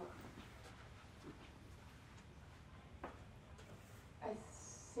 I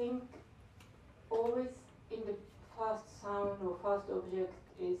think always in the first sound or first object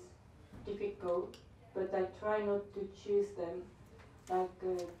is difficult, but I try not to choose them. Like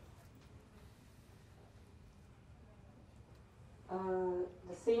the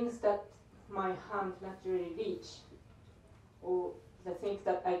things that my hand naturally reach, or the things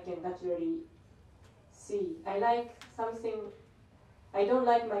that I can naturally see. I like something, I don't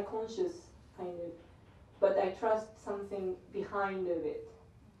like my conscious kind of, but I trust something behind of it.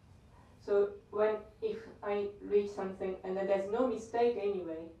 So if I reach something and then there's no mistake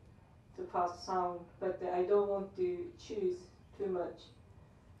anyway, to first sound, but I don't want to choose too much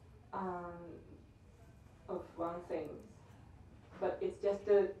of one thing. But it's just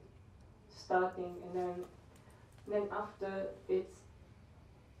starting, and then after it's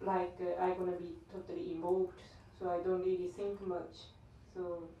like I'm gonna be totally involved, so I don't really think much.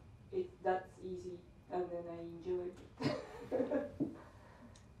 So that's easy, and then I enjoy it.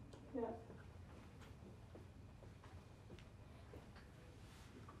 Yeah.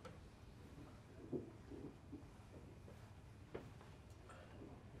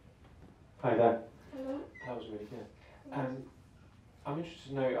 Hi there. Hello. That was really good. I'm interested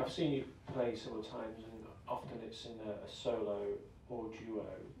to know, I've seen you play several times, and often it's in a solo or duo,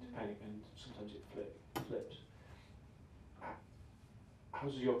 depending, and sometimes it flips. How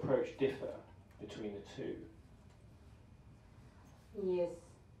does your approach differ between the two? Yes.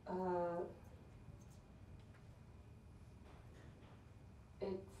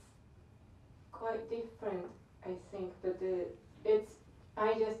 It's quite different, I think, but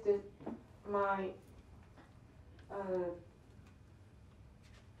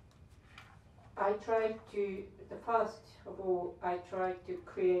I try to, first of all, I try to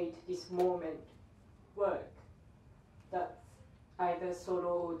create this moment work that's either solo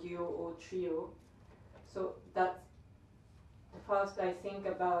or duo or trio. So that's the first I think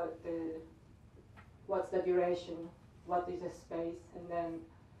about what's the duration, what is the space, and then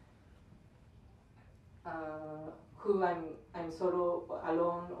who I'm solo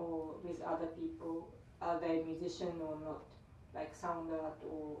alone or with other people, are they musician or not, like sound art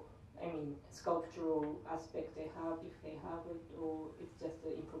or sculptural aspect they have, if they have it, or it's just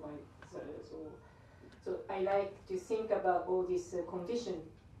the improvisers. So I like to think about all these conditions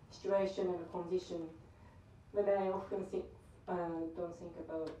situation and condition. But I often don't think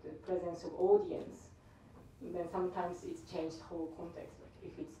about the presence of audience. And then sometimes it's changed whole context,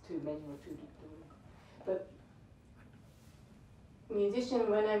 like if it's too many or too little. But musician,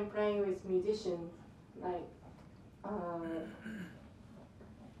 when I'm playing with musicians, like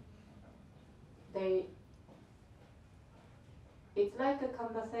it's like a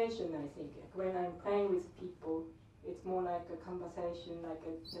conversation, I think. When I'm playing with people, it's more like a conversation, like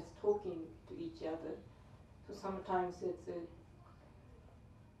just talking to each other. So sometimes it's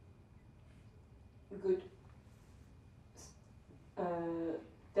a good.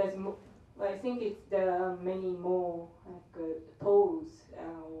 I think there are many more like pause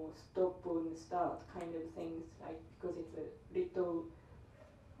or stop and start kind of things, like because it's a little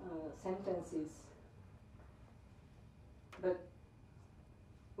sentences. But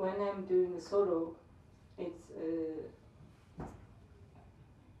when I'm doing a solo, it's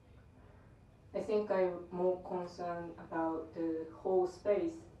I think I'm more concerned about the whole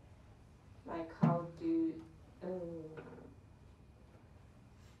space, like how to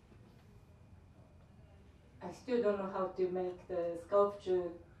I still don't know how to make the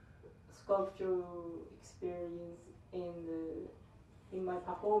sculptural experience in my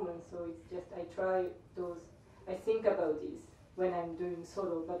performance. So it's just I try those. I think about this when I'm doing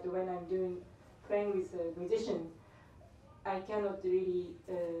solo, but when I'm playing with a musician, I cannot really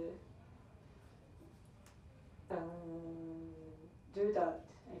do that.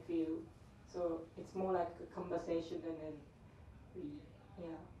 I feel so. It's more like a conversation, and then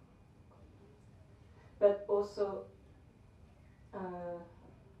yeah. But also,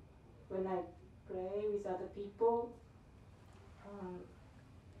 when I play with other people,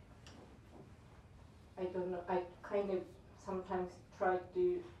 I don't know, I kind of sometimes try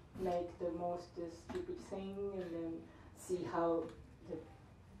to make the most stupid thing and then see how the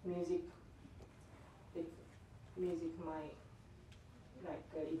music might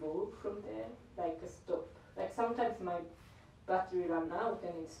evolve from there, like a stop. Like sometimes my battery ran out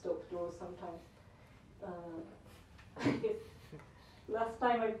and it stopped, or sometimes last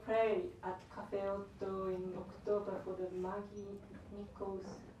time I played at Cafe OTO in October for the Maggie Nichols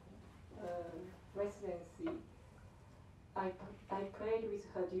residency. I played with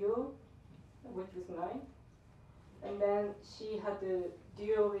her duo, which was nice, and then she had a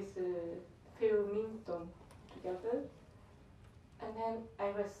duo with Phil Minton together, and then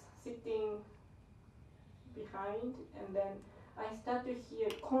I was sitting behind, and then I started to hear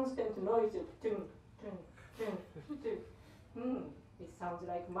constant noise of tung, tung, tung, tung. It sounds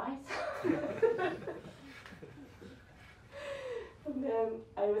like my sound. And then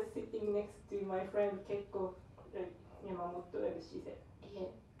I was sitting next to my friend Keiko Yamamoto, and she said,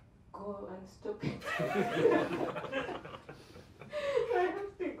 "Yeah, go and stop it." I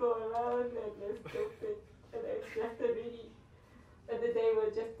have to go around and stop it. And it's just really, and they were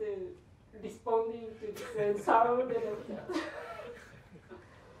just responding to this sound and everything.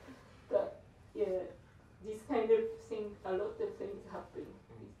 But yeah, this kind of thing, a lot of things happen.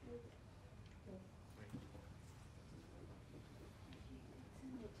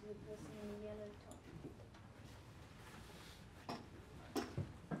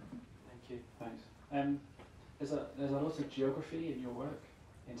 Thank you. Thanks. There's a lot of geography in your work,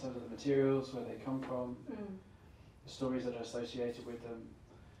 in terms of the materials, where they come from, the stories that are associated with them,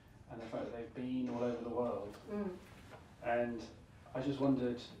 and the fact that they've been all over the world. And I just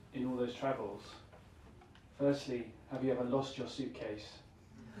wondered, in all those travels, firstly, have you ever lost your suitcase?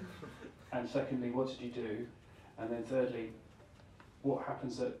 And secondly, what did you do? And then thirdly, what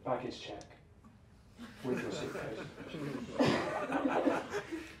happens at baggage check with your suitcase?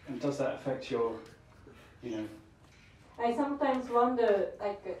 And does that affect your, I sometimes wonder,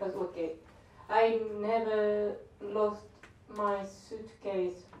 I never lost my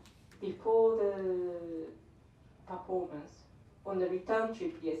suitcase before the performance. On the return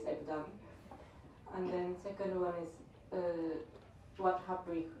trip, yes, I've done. And then second one is what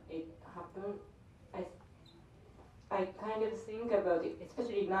happened if it happened. I kind of think about it,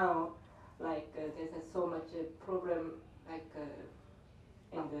 especially now, there's so much problem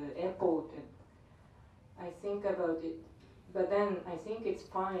in the airport, and I think about it, but then I think it's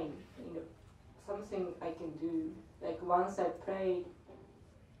fine, something I can do. Like once I played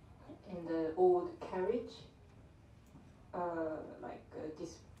in the old carriage, I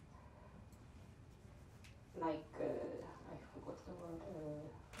forgot the word,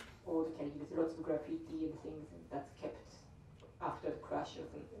 old carriage with lots of graffiti and things, and that's kept after the crash or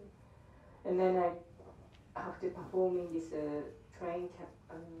something. And then I have to perform in this train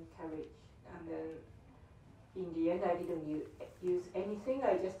carriage, and then in the end I didn't use anything,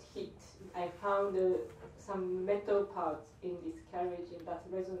 I just found some metal parts in this carriage and that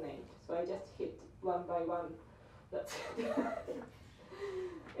resonate. So I just hit one by one. That's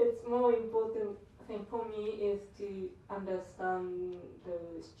it's more important thing for me is to understand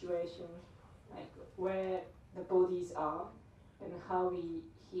the situation, like where the bodies are and how we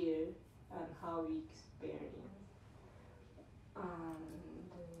hear and how we experience. And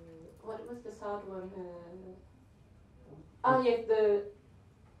what was the third one? Yes, the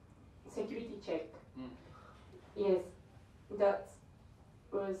security check. Yes, that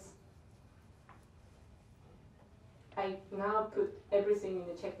was. I now put everything in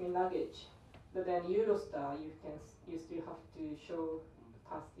the check-in luggage, but then Eurostar you still have to show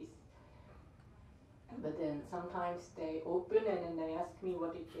pass this. But then sometimes they open and then they ask me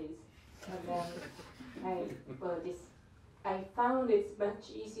what it is, and then I found it's much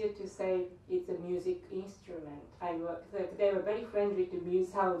easier to say it's a music instrument. They were very friendly to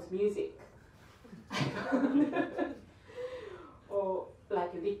sounds music. Or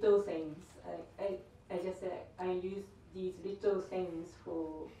like little things. I just said I use these little things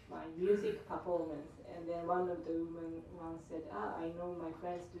for my music performance, and then one of the women once said, I know my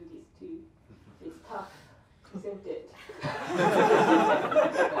friends do this too. It's tough, isn't it?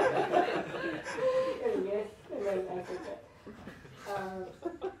 And yes, and then I said that.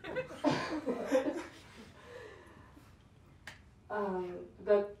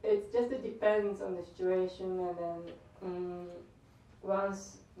 But it just depends on the situation, and then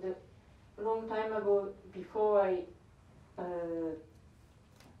once the long time ago, before I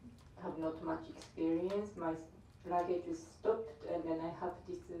have not much experience, my luggage was stopped, and then I have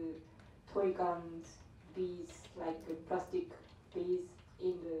this toy guns, bees, like plastic bees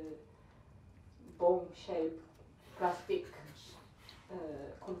in the bomb-shaped plastic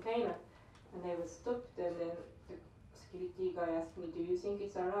container, and I was stopped, and then the security guy asked me, do you think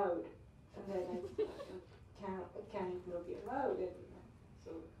it's allowed? And then I can it not be allowed? And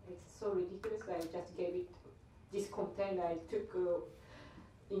so it's so ridiculous. I just gave it this container. I took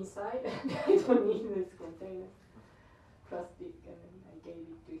inside. I don't need this container, plastic, and then I gave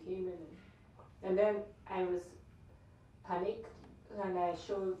it to him. And then I was panicked, and I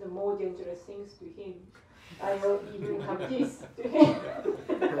showed the more dangerous things to him. I don't even have this to him.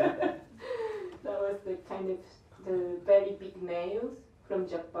 That was the kind of the very big nails from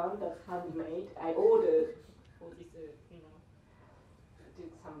Japan that's handmade. I ordered for this,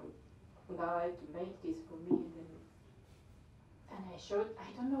 did some guy to make this for me, and I showed.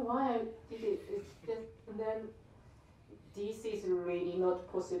 I don't know why I did it. It's just, and then this is really not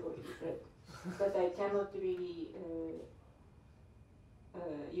possible, he said. But I cannot really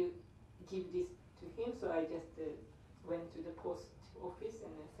you give this to him, so I just went to the post office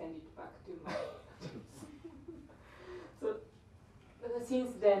and sent it back to my. So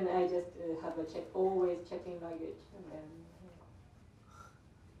since then, I just have always checking luggage, and then.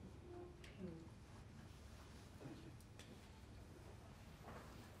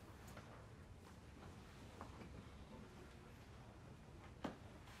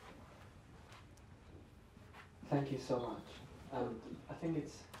 Thank you so much. I think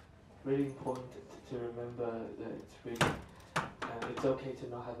it's really important to remember that it's really it's okay to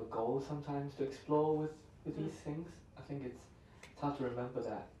not have a goal sometimes to explore with these things. I think it's hard to remember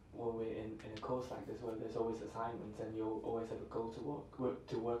that when we're in a course like this where there's always assignments and you always have a goal to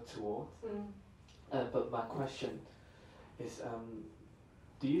work towards. But my question is,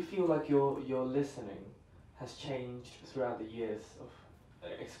 do you feel like your listening has changed throughout the years of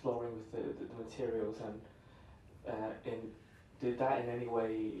exploring with the materials, and did that in any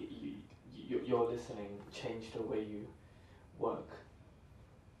way your listening change the way you work?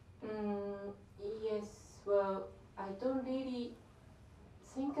 Yes, well, I don't really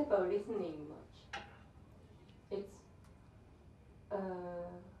think about listening much. It's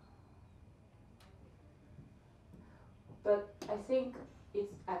but I think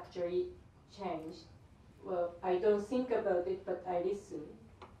it's actually changed. Well, I don't think about it, but I listen,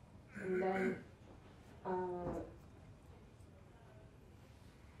 and then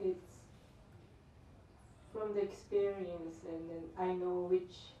it's from the experience, and then I know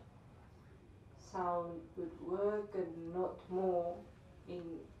which sound would work and not more in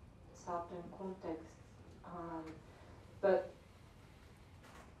certain contexts. But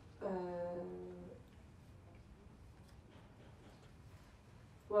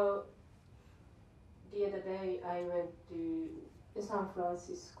well, the other day I went to San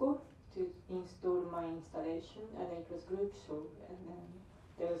Francisco to install my installation, and it was group show, and then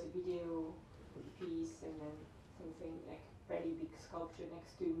there was a video piece, and then something like very big sculpture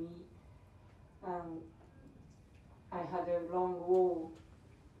next to me. I had a long wall,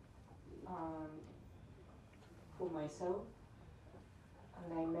 and myself, and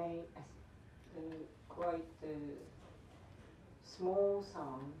I made quite a small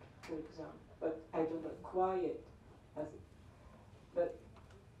sound, for example, but I don't know, quiet, but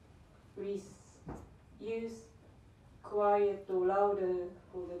we use quiet or louder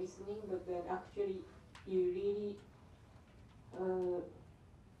for the listening, but then actually you really,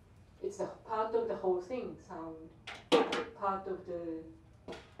 it's a part of the whole thing, sound, part of the,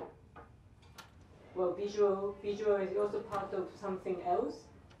 well, visual is also part of something else.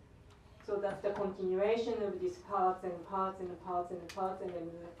 So that's the continuation of these parts and parts and parts and parts, and then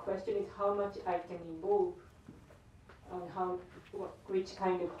the question is how much I can involve and which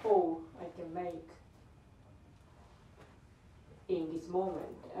kind of whole I can make in this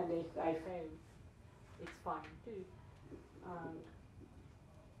moment. And if I fail, it's fine too.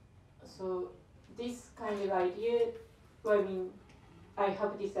 So this kind of idea, well, I mean, I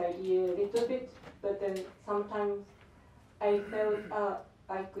have this idea a little bit, but then sometimes I felt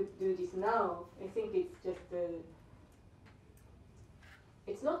I could do this now. I think it's just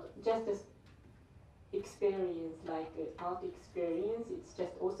it's not just an experience like art experience, it's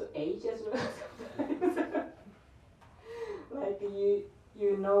just also age as well sometimes. Like you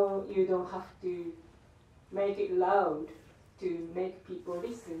know you don't have to make it loud to make people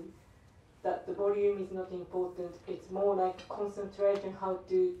listen, that the volume is not important, it's more like concentration, how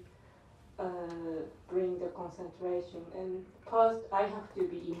to bring the concentration. And first I have to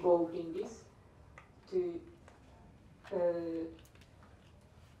be involved in this to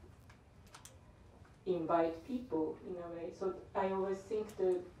invite people in a way. So I always think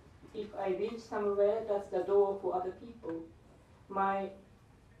that if I reach somewhere, that's the door for other people.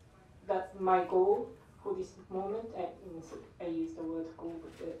 That's my goal for this moment. I use the word goal,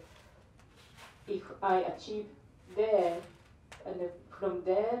 but if I achieve there, and from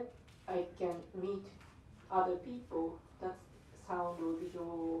there I can meet other people, that's sound or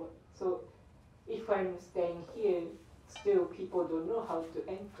visual. So if I'm staying here, still people don't know how to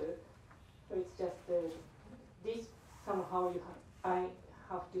enter. So it's just this somehow I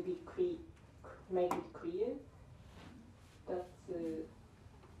have to be make it clear. That's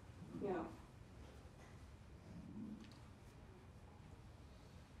yeah.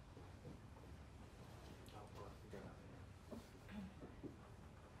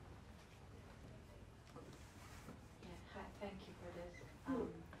 Hi, thank you for this.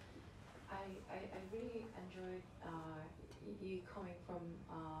 I really enjoyed you coming from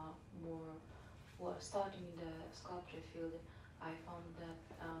starting in the sculpture field. I found that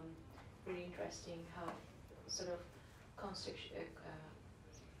really interesting how sort of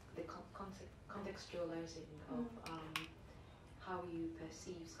the contextualizing of how you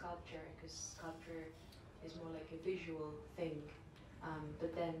perceive sculpture, because sculpture is more like a visual thing,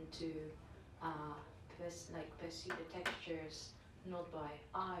 but then to perceive the textures not by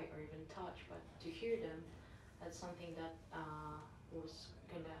eye or even touch, but to hear them, that's something that was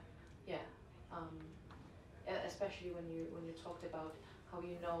kind of, yeah, especially when you talked about how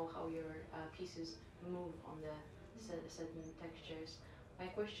you know how your pieces move on the certain textures. My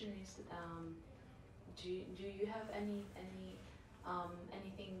question is, do you have anything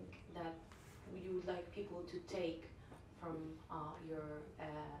that you would like people to take from your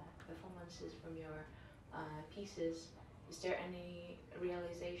performances, from your pieces? Is there any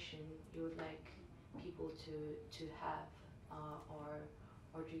realization you would like people to have,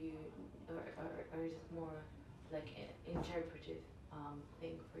 or do you, or is it more like an interpretive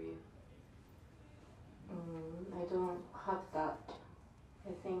thing for you? I don't have that. I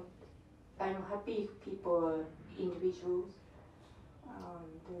think I'm happy if people are individuals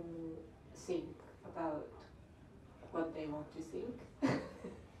to think about what they want to think.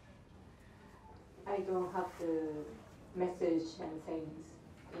 I don't have the message and things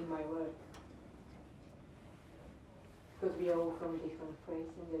in my work, because we are all from different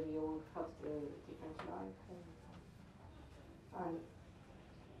places and we all have the different life, and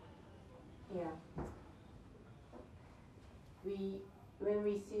yeah, when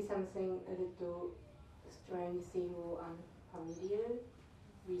we see something a little strange thing or unfamiliar,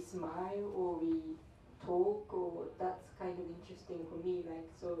 we smile or we talk, or that's kind of interesting for me.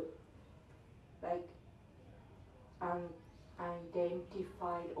 Like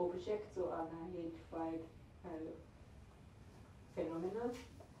unidentified objects or unidentified phenomena,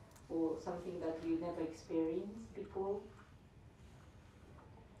 or something that we never experienced before.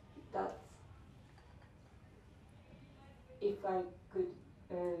 That's, if I could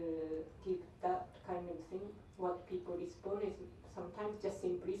give that kind of thing, what people respond is sometimes just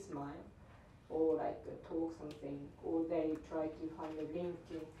simply smile, or like talk something, or they try to find a link,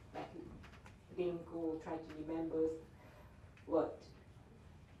 like think or try to remember what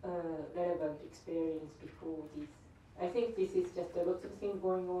relevant experience before this. I think this is just a lot of things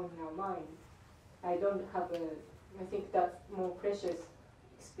going on in our mind. I don't have I think that's more precious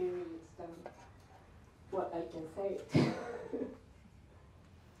experience than what I can say.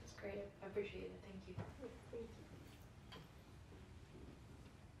 That's great. I appreciate it. Thank you. Thank you.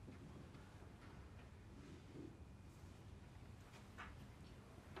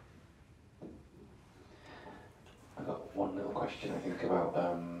 I got one little question, I think, about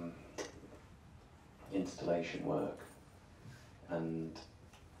installation work. And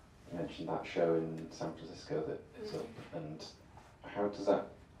you mentioned that show in San Francisco that is up, and how does that...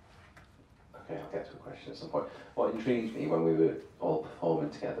 Okay, I'll get to a question at some point. What intrigued me when we were all performing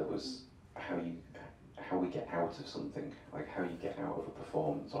together was how we get out of something, like how you get out of a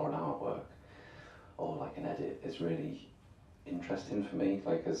performance or an artwork or like an edit is really interesting for me.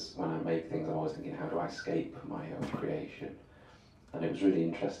 Like, as when I make things, I'm always thinking, how do I escape my own creation? And it was really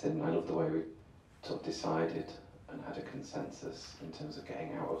interesting. I love the way we sort of decided and had a consensus in terms of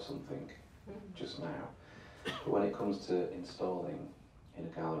getting out of something just now. But when it comes to installing in a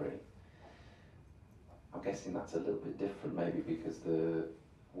gallery, I'm guessing that's a little bit different, maybe because the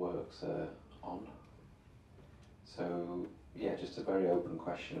works are on. So yeah, just a very open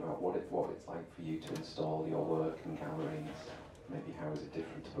question about what it's like for you to install your work in galleries. Maybe how is it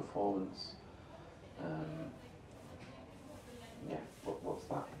different to performance? Yeah, what's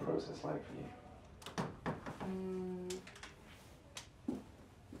that process like for you?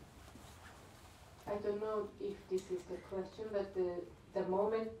 I don't know if this is the question, but the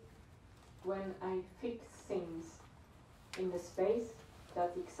moment when I fix things in the space,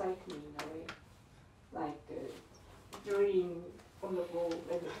 that excites me in a way. Like drawing on the wall,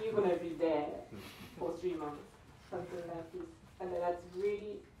 and you're gonna be there for 3 months, something like this. And that's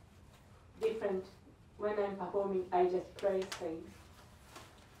really different. When I'm performing, I just place things.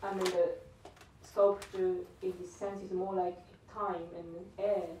 I mean, the sculpture in this sense is more like time and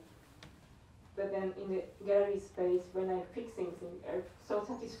air. But then in the gallery space, when I'm fixing things, I'm so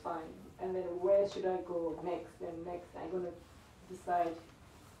satisfying. And then where should I go next? And next, I'm gonna decide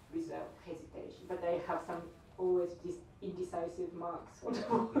without hesitation. But I have some always these indecisive marks on the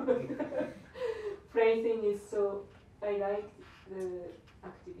wall. Phrasing is so, I like the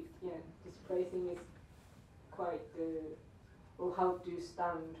activity, yeah, this phrasing is quite, or how to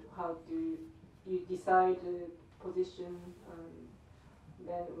stand, how to, you decide the position,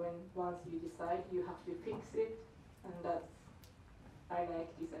 then once you decide, you have to fix it, and that's, I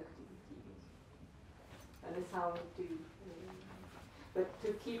like this activity. And the sound too. But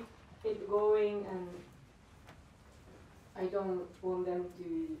to keep it going, and I don't want them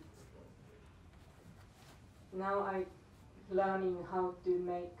to, now I'm learning how to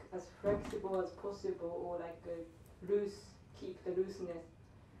make as flexible as possible, or like a loose, keep the looseness,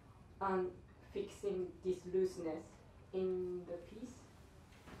 and fixing this looseness in the piece,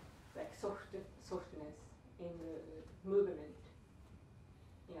 like softness in the movement.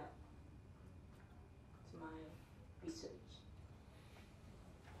 Yeah, it's my research.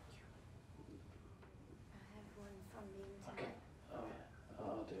 I have one from the internet. Okay. Oh yeah.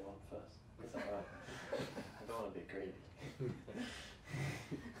 I'll do one first. Is that right? I don't want to be greedy.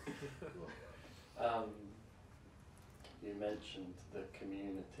 You mentioned the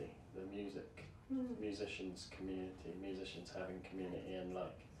community, the musicians community, musicians having community, and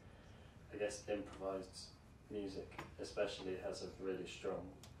like, I guess improvised music especially has a really strong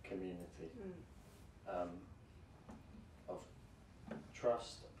community of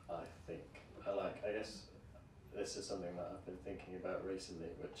trust, I think. I guess this is something that I've been thinking about recently,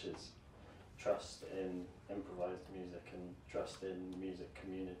 which is trust in improvised music and trust in music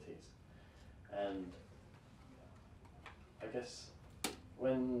communities. And I guess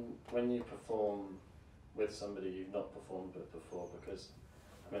when you perform with somebody you've not performed with before, because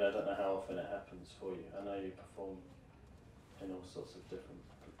I mean, I don't know how often it happens for you. I know you perform in all sorts of different,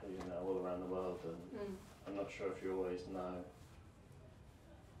 all around the world, and I'm not sure if you always know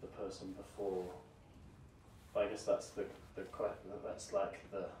the person before. But I guess that's that's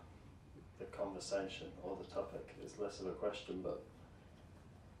like the conversation or the topic. It's less of a question, but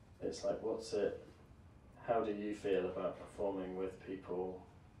it's like, how do you feel about performing with people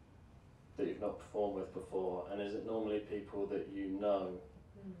that you've not performed with before? And is it normally people that you know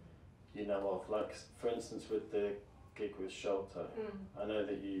of? Like, for instance, with the gig with Sholto, I know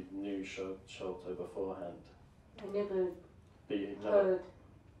that you knew Sholto beforehand. I never But heard.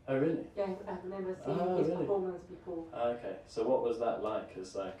 Oh really? Yeah, I've never seen his performance before. Okay, so what was that like?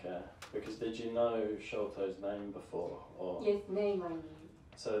 As like, because did you know Sholto's name before, or? Yes, name I knew.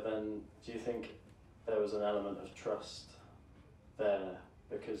 So then, do you think there was an element of trust there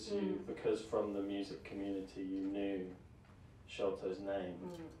because because from the music community you knew Sholto's name?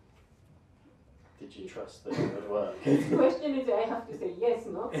 Did you trust that it would work? The question is, I have to say yes,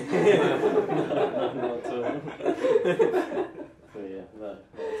 no? No, not at all. But yeah, no, not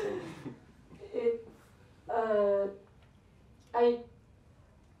at all. I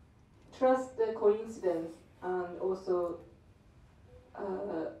trust the coincidence and also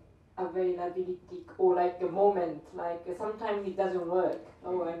availability, or like a moment, like sometimes it doesn't work.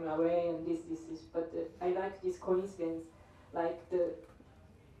 Oh, I'm away and this, but I like this coincidence, like the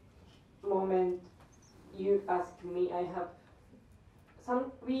moment you ask me,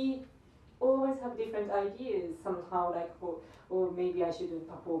 we always have different ideas somehow, like, or maybe I shouldn't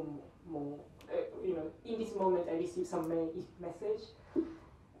perform more. In this moment I received some message.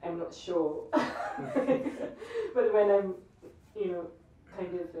 I'm not sure. But when I'm,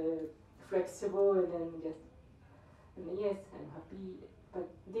 kind of flexible and then yes, I'm happy. But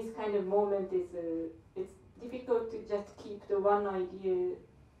this kind of moment is, it's difficult to just keep the one idea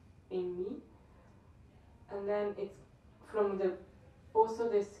in me. And then it's from also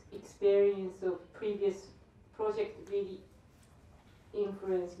this experience of previous project really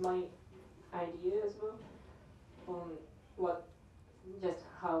influenced my idea as well on just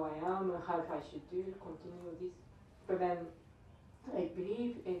how I am and how I should continue this. But then I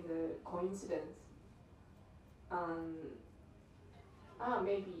believe in the coincidence.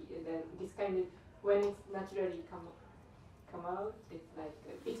 Maybe then this kind of, when it's naturally come out, it's like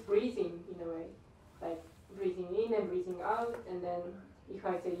it's breathing in a way, like breathing in and breathing out. And then if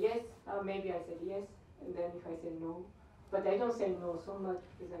I say yes, maybe I said yes, and then if I say no, but I don't say no so much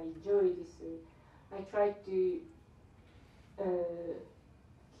because I enjoy this. I try to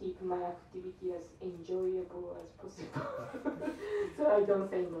keep my activity as enjoyable as possible. So I don't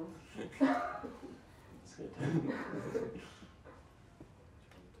say no. That's good.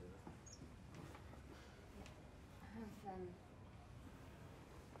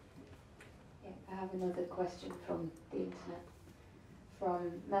 I have another question from the internet,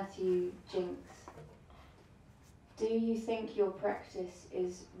 from Matthew Jinks. Do you think your practice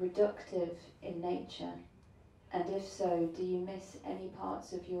is reductive in nature? And if so, do you miss any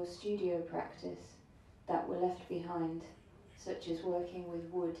parts of your studio practice that were left behind, such as working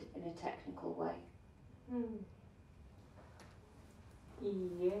with wood in a technical way?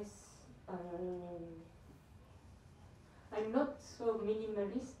 Yes. I'm not so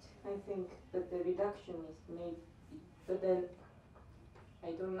minimalist. I think that the reductionist maybe, but then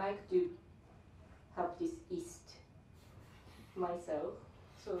I don't like to have this east myself.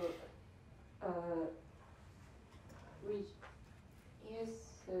 So,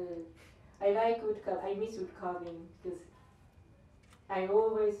 I like wood carving. I miss wood carving because I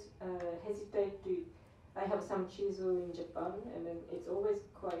always hesitate to. I have some chisel in Japan, and then it's always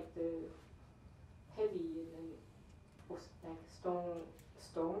quite heavy, and then like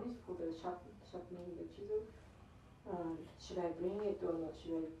stones for the sharpening the chisel. Should I bring it or not?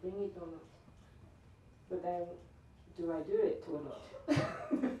 Should I bring it or not? But then, do I do it or not?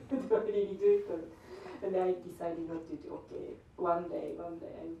 Do I really do it or not? And I decided not to do. Okay, one day I will do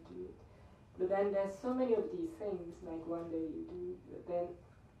it. But then there's so many of these things. Like one day you do,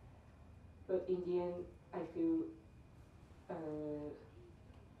 but in the end I feel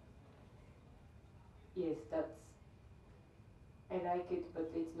yes, I like it,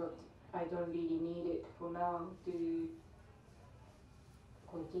 but it's not. I don't really need it for now to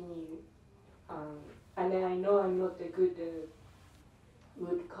continue. And then I know I'm not a good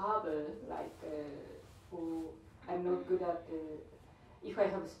wood carver, or I'm not good at if I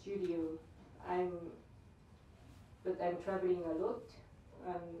have a studio, but I'm traveling a lot,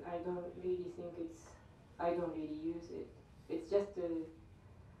 and I don't really think I don't really use it. It's just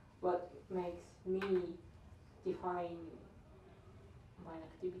what makes me define my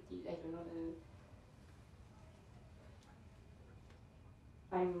activity. I don't know.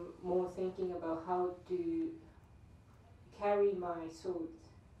 I'm more thinking about how to carry my thoughts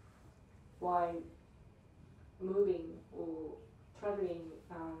while moving or traveling,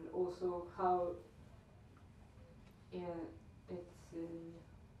 and also how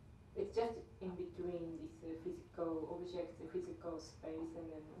it's just in between this physical object, the physical space,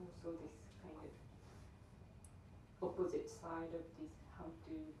 and then also this kind of opposite side of this, how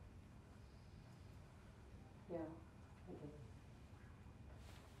to,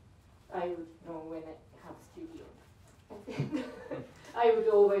 I would know when I have studio. I think I would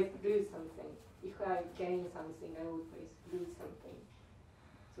always lose something. If I gain something, I always lose something.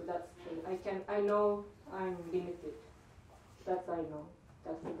 So that's I know I'm limited. That's I know.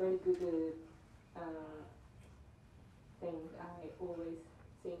 that's a very good thing. I always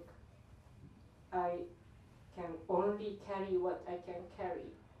think I can only carry what I can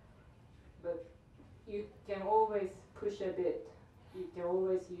carry, but you can always push a bit. You can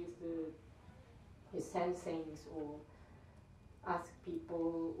always use the send things or ask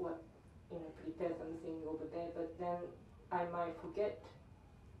people what, prepare something over there, but then I might forget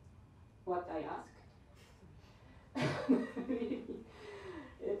what I asked.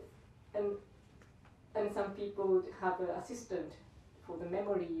 And some people have an assistant for the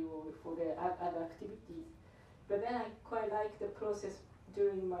memory or for the other activities. But then I quite like the process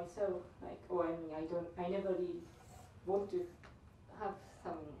doing myself. Like, I never really want to have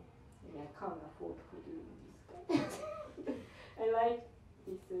some. I can't afford for doing this. I like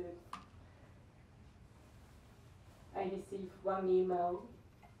this. I receive one email,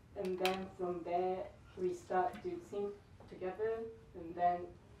 and then from there we start to think together, and then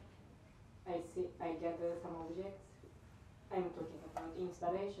I gather some objects. I'm talking about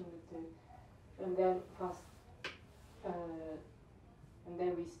installation, and then first, and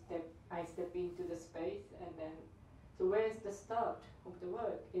then I step into the space, and then, so where's the start of the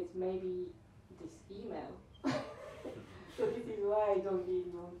work? It's maybe this email. So this is why I don't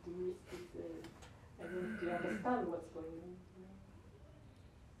really want to miss this. I want to understand what's going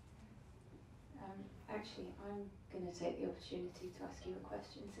on. Actually, I'm going to take the opportunity to ask you a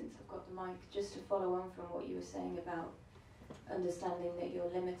question since I've got the mic, just to follow on from what you were saying about understanding that you're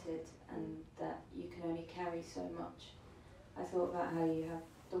limited and that you can only carry so much. I thought about how you have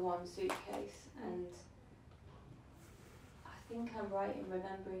the one suitcase, and I think I'm right in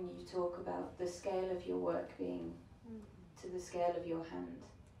remembering you talk about the scale of your work being to the scale of your hand.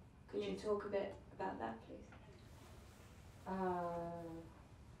 Could you talk a bit about that, please?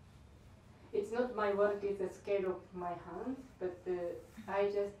 It's not my work, it's the scale of my hands, but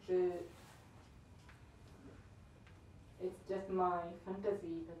it's just my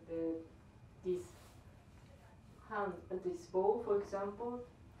fantasy that this hand, this bow, for example,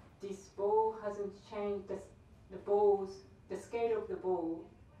 this bow hasn't changed, the scale of the bow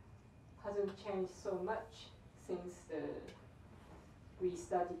hasn't changed so much since we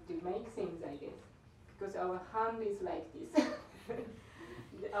started to make things, I guess, because our hand is like this.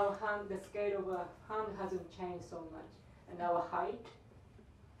 Our hand, the scale of our hand hasn't changed so much, and our height.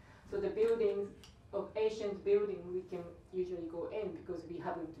 So the buildings of ancient building, we can usually go in because we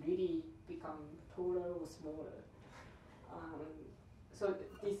haven't really become taller or smaller. So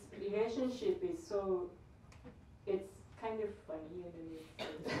this relationship is it's kind of funny, isn't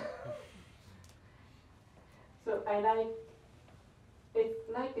it? So I like, it's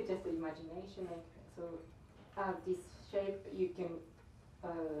like just imagination. Like, so this shape you can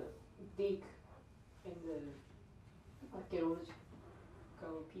dig in the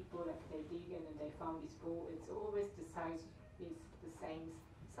archaeological people, like they dig and then they found this bowl. It's always the size is the same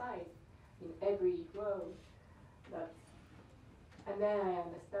size in every world. And then I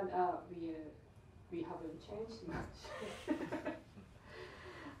understand we haven't changed much.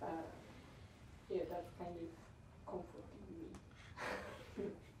 Yeah, that's kind of comforting me.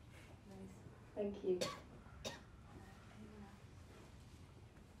 Nice, thank you.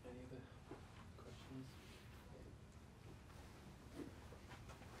 Any other questions?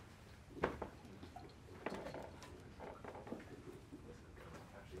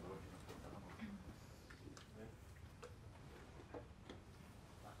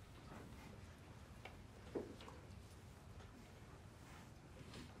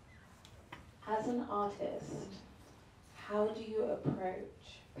 As an artist, how do you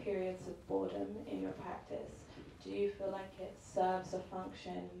approach periods of boredom in your practice? Do you feel like it serves a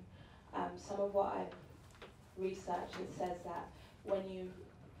function? Some of what I've researched, it says that when you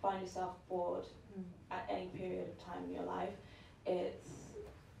find yourself bored at any period of time in your life, it's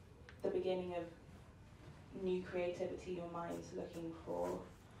the beginning of new creativity. Your mind's looking for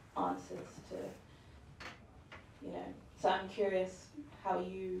answers to, So I'm curious how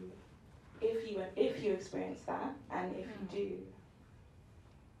you, if you experience that, and if you do,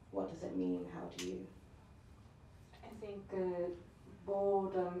 what does it mean? How do you? I think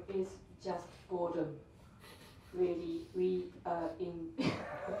boredom is just boredom. Really, we are in.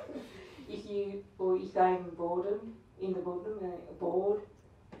 If I'm bored,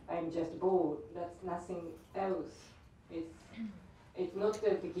 I'm just bored. That's nothing else. It's not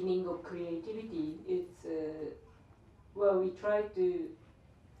the beginning of creativity. It's we try to.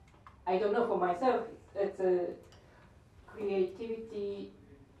 I don't know for myself. It's a creativity.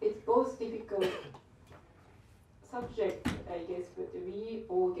 It's both difficult subject, I guess, but we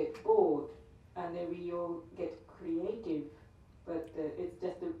all get bored and then we all get creative. but it's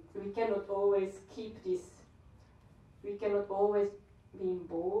just we cannot always keep this. We cannot always be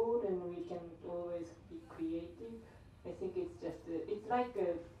bored, and we cannot always be creative. I think it's just it's like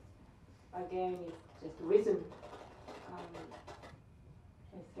again, it's just rhythm.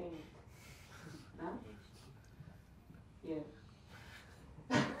 I think. Huh? Yeah.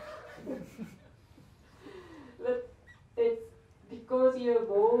 But it's because you're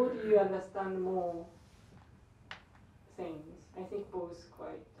bored, you understand more things. I think both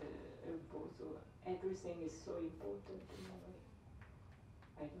quite both. Everything is so important in a way.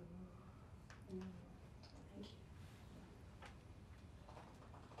 I don't know. Thank you.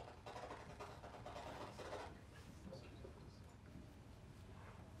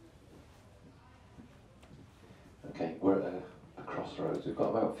 Okay, we're at a crossroads. We've got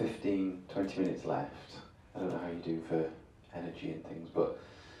about 15, 20 minutes left. I don't know how you do for energy and things, but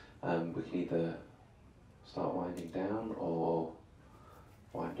we can either start winding down or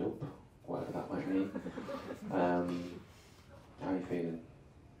wind up, whatever that might mean. How are you feeling?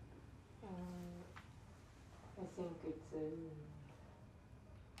 I think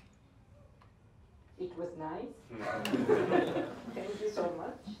it was nice. Thank you so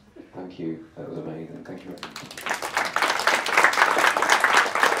much. Thank you, that was amazing. Thank you very much.